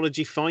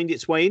entomology find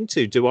its way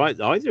into? Do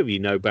either of you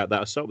know about that?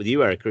 I'll start with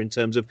you, Erica, in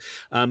terms of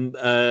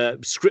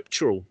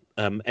scriptural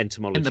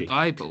entomology in the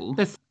Bible.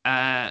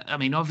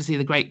 Obviously,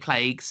 the Great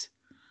Plagues.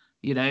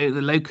 The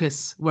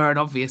locusts were an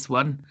obvious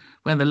one.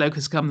 When the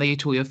locusts come, they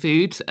eat all your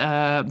food.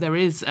 There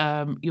is,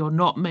 you're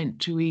not meant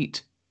to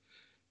eat.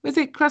 Was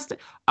it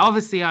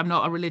Obviously, I'm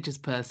not a religious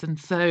person,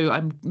 so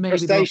I'm maybe.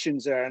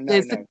 Crustaceans are a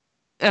no-no.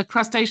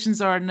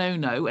 Crustaceans are a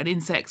no-no, and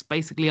insects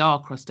basically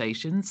are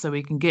crustaceans, so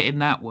we can get in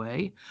that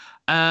way.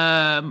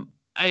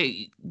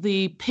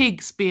 The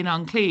pigs being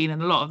unclean,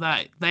 and a lot of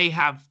that, they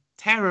have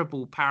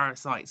terrible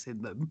parasites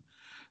in them.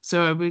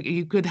 So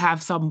you could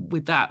have some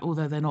with that,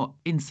 although they're not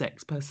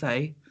insects per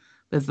se.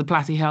 There's the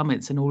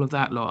platyhelminths and all of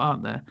that lot,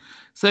 aren't there?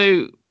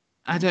 So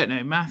I don't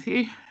know,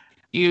 Matthew.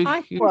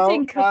 I can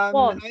think of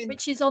one,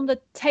 which is on the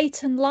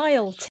Tate and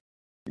Lyle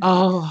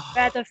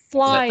where the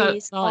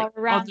flies are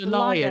around the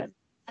lion.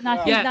 And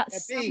I think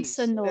that's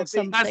Samson or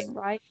something,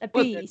 right? They're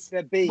bees.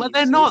 They're bees. Well,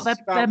 they're not.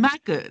 They're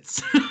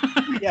maggots.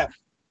 Yeah.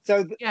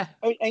 So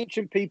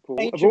ancient people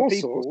of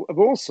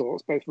all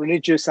sorts, both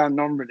religious and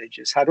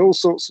non-religious, had all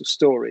sorts of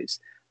stories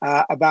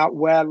about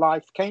where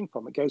life came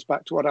from. It goes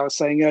back to what I was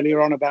saying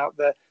earlier on about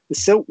the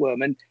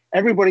silkworm. And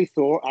everybody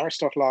thought,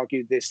 Aristotle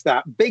argued this,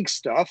 that big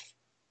stuff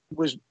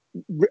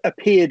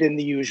appeared in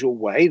the usual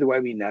way, the way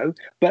we know,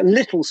 but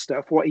little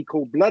stuff, what he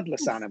called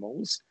bloodless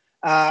animals,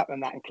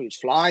 and that includes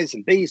flies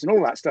and bees and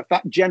all that stuff,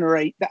 that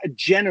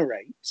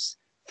generates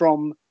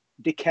from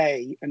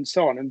decay and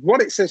so on. And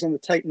what it says on the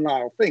Tate and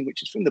Lyle thing,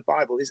 which is from the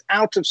Bible, is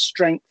out of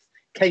strength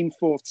came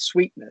forth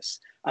sweetness.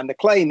 And the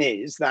claim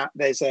is that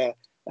there's a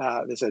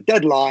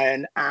dead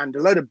lion and a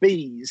load of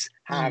bees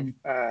have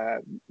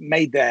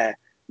made their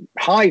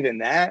hive in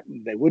there.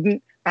 They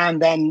wouldn't.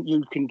 And then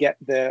you can get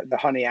the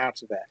honey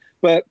out of there.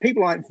 But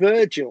people like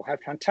Virgil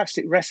have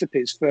fantastic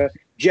recipes for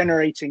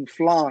generating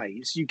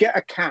flies. You get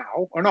a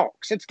cow, an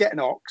ox. Let's get an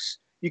ox.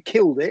 You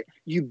killed it.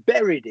 You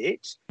buried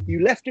it.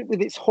 You left it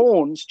with its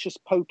horns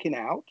just poking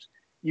out.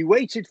 You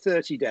waited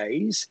 30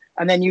 days,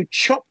 and then you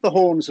chopped the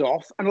horns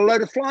off, and a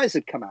load of flies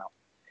had come out.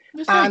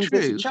 That's not true.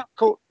 There's a chap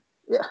called,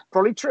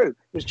 probably true.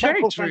 There's a chap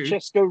called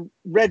Francesco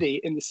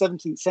Redi in the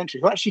 17th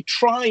century who actually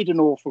tried an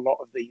awful lot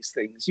of these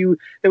things.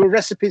 There were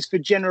recipes for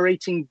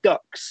generating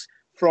ducks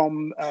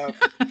from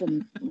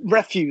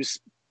refuse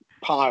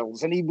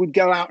piles, and he would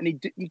go out and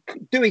he'd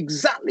do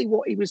exactly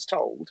what he was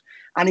told,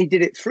 and he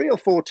did it 3 or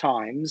 4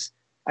 times,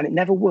 and it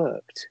never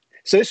worked.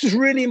 So this was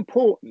really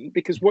important,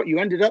 because what you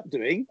ended up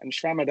doing, and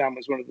Swammerdam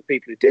was one of the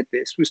people who did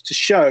this, was to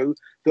show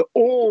that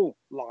all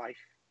life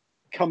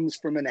comes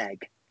from an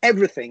egg.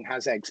 Everything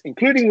has eggs,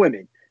 including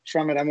women.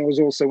 Swammerdam was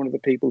also one of the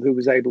people who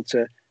was able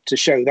to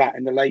show that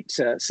in the late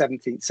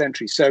 17th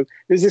century. So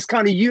there's this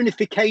kind of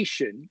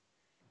unification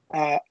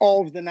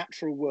of the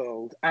natural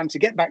world. And to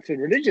get back to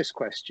the religious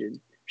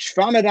question,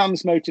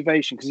 Swammerdam's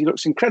motivation, because he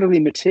looks incredibly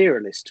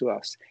materialist to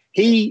us,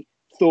 he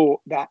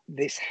thought that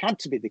this had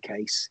to be the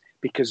case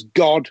because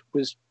God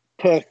was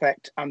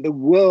perfect and the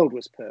world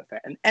was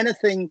perfect. And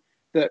anything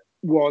that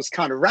was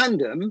kind of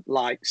random,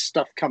 like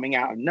stuff coming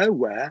out of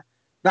nowhere,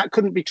 that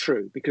couldn't be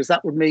true, because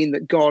that would mean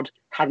that God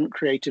hadn't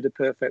created a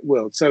perfect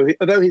world. So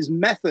although his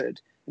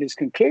method and his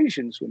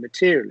conclusions were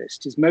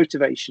materialist, his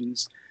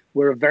motivations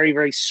were a very,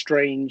 very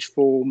strange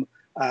form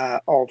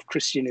of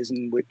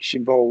Christianism, which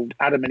involved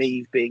Adam and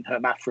Eve being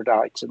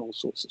hermaphrodites and all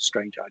sorts of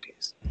strange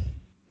ideas.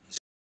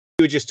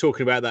 We were just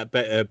talking about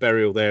that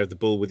burial there of the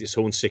bull with its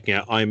horn sticking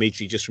out. I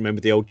immediately just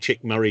remembered the old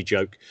Chick Murray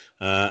joke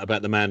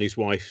about the man whose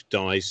wife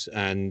dies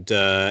and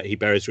he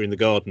buries her in the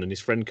garden, and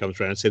his friend comes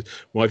around and said,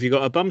 "Why have you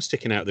got a bum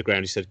sticking out of the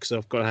ground?" He said, "Because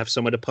I've got to have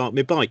somewhere to park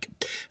my bike."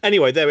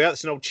 Anyway, there we are.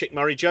 That's an old Chick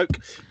Murray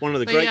joke. One of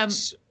the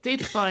greats.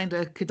 Did find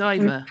a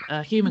cadaver,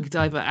 a human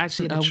cadaver,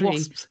 actually in a tree.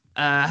 Wasp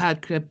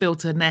had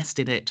built a nest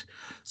in it.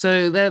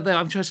 So there,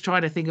 I'm just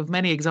trying to think of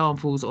many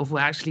examples of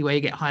where you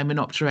get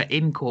Hymenoptera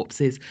in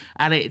corpses,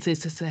 and it's a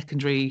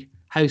secondary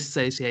host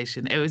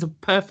association. It was a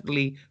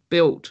perfectly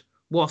built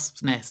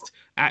wasp's nest,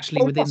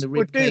 within the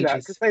rib cages. Would do that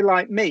because they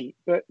like meat,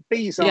 but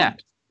bees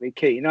aren't particularly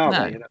keen, are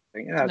they?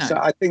 No. So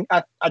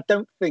I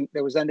don't think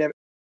there was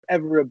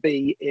ever a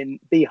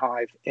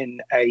beehive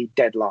in a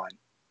dead line.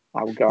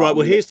 I will go right.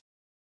 Well, here's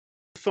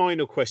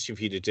final question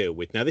for you to deal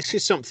with. Now, this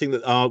is something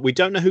that we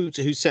don't know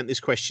who sent this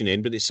question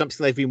in, but it's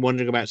something they've been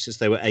wondering about since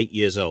they were 8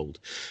 years old.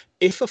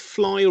 If a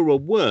fly or a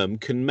worm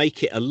can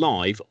make it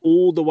alive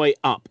all the way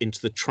up into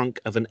the trunk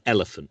of an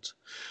elephant,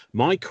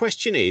 my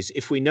question is,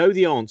 if we know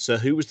the answer,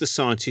 who was the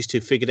scientist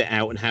who figured it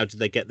out, and how did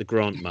they get the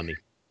grant money?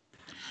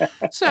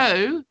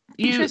 So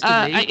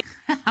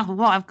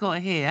what I've got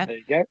here. There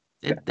you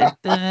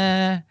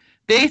go.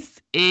 This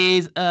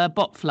is a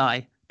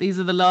botfly. These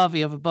are the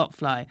larvae of a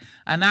botfly.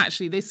 And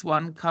actually, this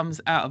one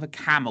comes out of a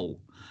camel.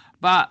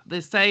 But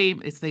it's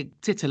the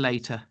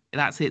titillator.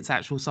 That's its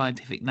actual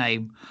scientific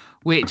name,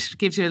 which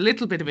gives you a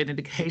little bit of an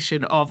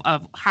indication of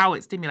how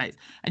it stimulates.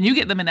 And you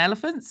get them in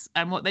elephants.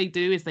 And what they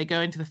do is they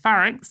go into the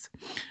pharynx.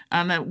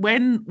 And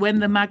when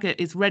the maggot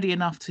is ready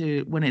enough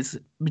when it's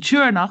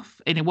mature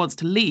enough and it wants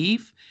to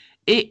leave,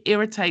 it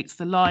irritates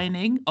the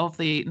lining of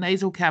the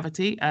nasal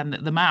cavity and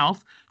the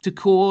mouth to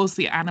cause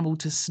the animal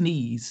to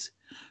sneeze.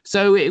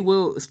 So it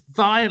will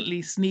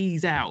violently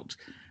sneeze out.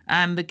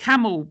 And the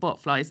camel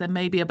botflies, there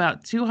may be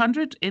about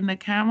 200 in the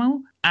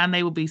camel, and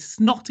they will be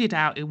snotted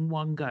out in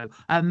one go.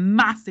 A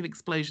massive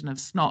explosion of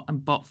snot and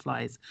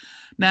botflies.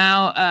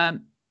 Now,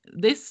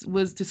 this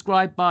was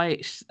described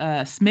by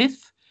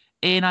Smith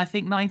in, I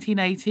think,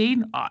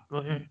 1918.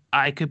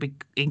 I could be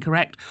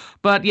incorrect.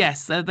 But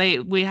yes,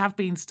 we have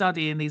been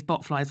studying these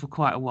botflies for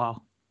quite a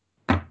while.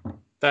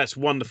 That's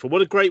wonderful.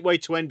 What a great way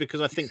to end,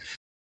 because I think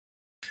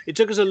it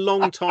took us a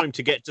long time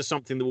to get to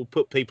something that will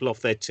put people off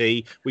their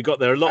tea. We got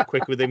there a lot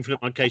quicker with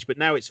Infinite Monkcage, but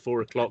now it's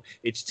 4:00.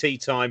 It's tea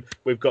time.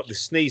 We've got the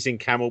sneezing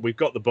camel. We've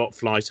got the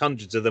botflies,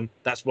 hundreds of them.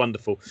 That's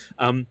wonderful.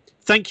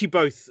 thank you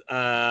both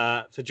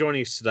for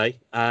joining us today.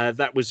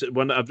 That was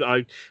one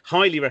I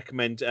highly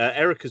recommend.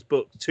 Erica's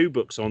book, 2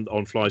 books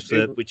on flies,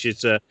 which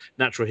is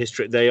natural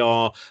history. They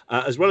are,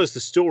 as well as the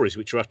stories,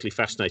 which are utterly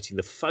fascinating.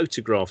 The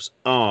photographs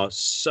are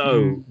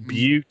so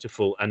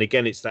beautiful, and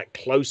again, it's that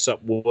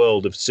close-up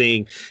world of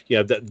seeing,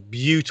 that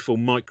beautiful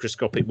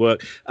microscopic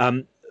work.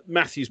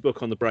 Matthew's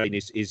book on the brain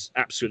is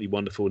absolutely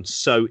wonderful and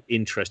so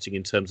interesting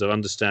in terms of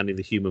understanding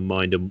the human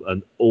mind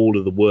and all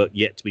of the work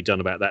yet to be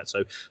done about that.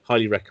 So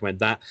highly recommend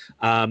that.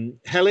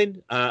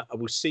 Helen, I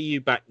will see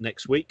you back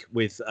next week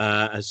with,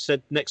 as I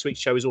said, next week's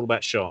show is all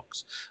about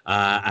sharks.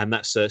 And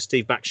that's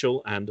Steve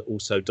Backshall and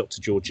also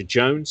Dr. Georgia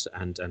Jones.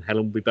 And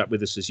Helen will be back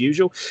with us as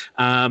usual.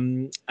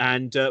 And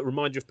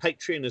reminder of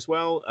Patreon as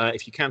well.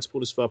 If you can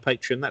support us via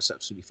Patreon, that's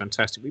absolutely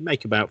fantastic. We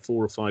make about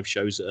 4 or 5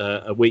 shows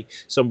a week,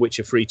 some of which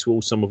are free to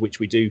all, some of which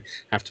we do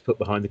have to put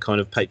behind the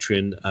kind of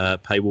Patreon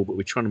paywall, but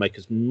we're trying to make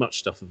as much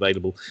stuff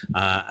available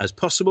as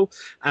possible.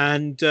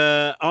 And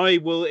I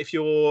will, if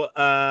you're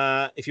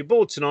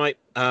bored tonight,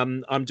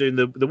 I'm doing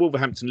the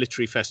Wolverhampton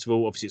Literary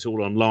Festival. Obviously, it's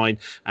all online.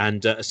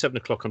 And at 7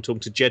 o'clock, I'm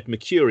talking to Jed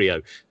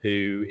Mercurio,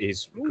 who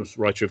is, of course,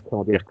 writer of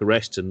Cardiac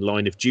Arrest and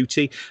Line of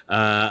Duty,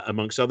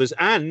 amongst others.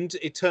 And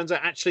it turns out,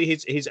 actually,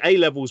 his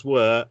A-levels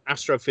were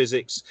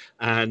astrophysics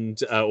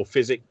and or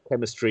physics,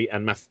 chemistry,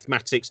 and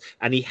mathematics.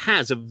 And he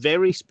has a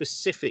very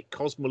specific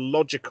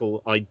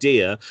cosmological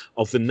idea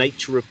of the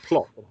nature of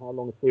plot and how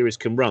long a series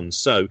can run.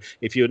 So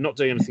if you're not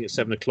doing anything at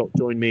 7 o'clock,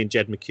 join me and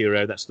Jed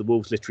Mercurio. That's the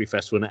Wolves Literary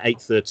Festival. And at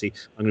 8:30,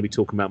 I'm going to be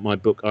talking about my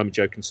book, I'm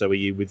Joking, So Are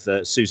You, with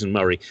Susan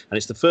Murray. And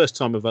it's the first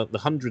time of the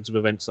hundreds of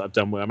events that I've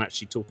done where I'm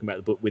actually talking about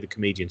the book with a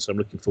comedian. So I'm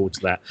looking forward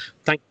to that.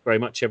 Thank you very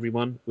much,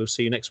 everyone. We'll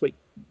see you next week.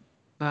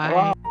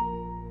 Bye.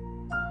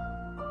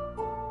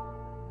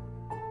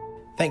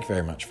 Thank you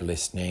very much for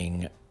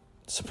listening.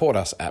 Support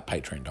us at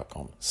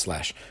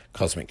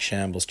patreon.com/Cosmic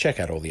Shambles. Check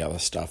out all the other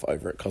stuff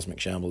over at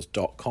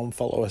cosmicshambles.com.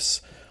 Follow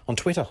us on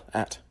Twitter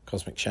at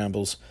Cosmic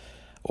Shambles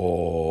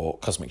or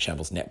Cosmic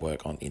Shambles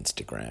Network on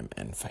Instagram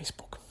and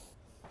Facebook.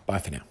 Bye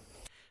for now.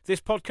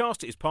 This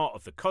podcast is part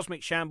of the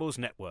Cosmic Shambles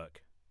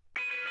Network.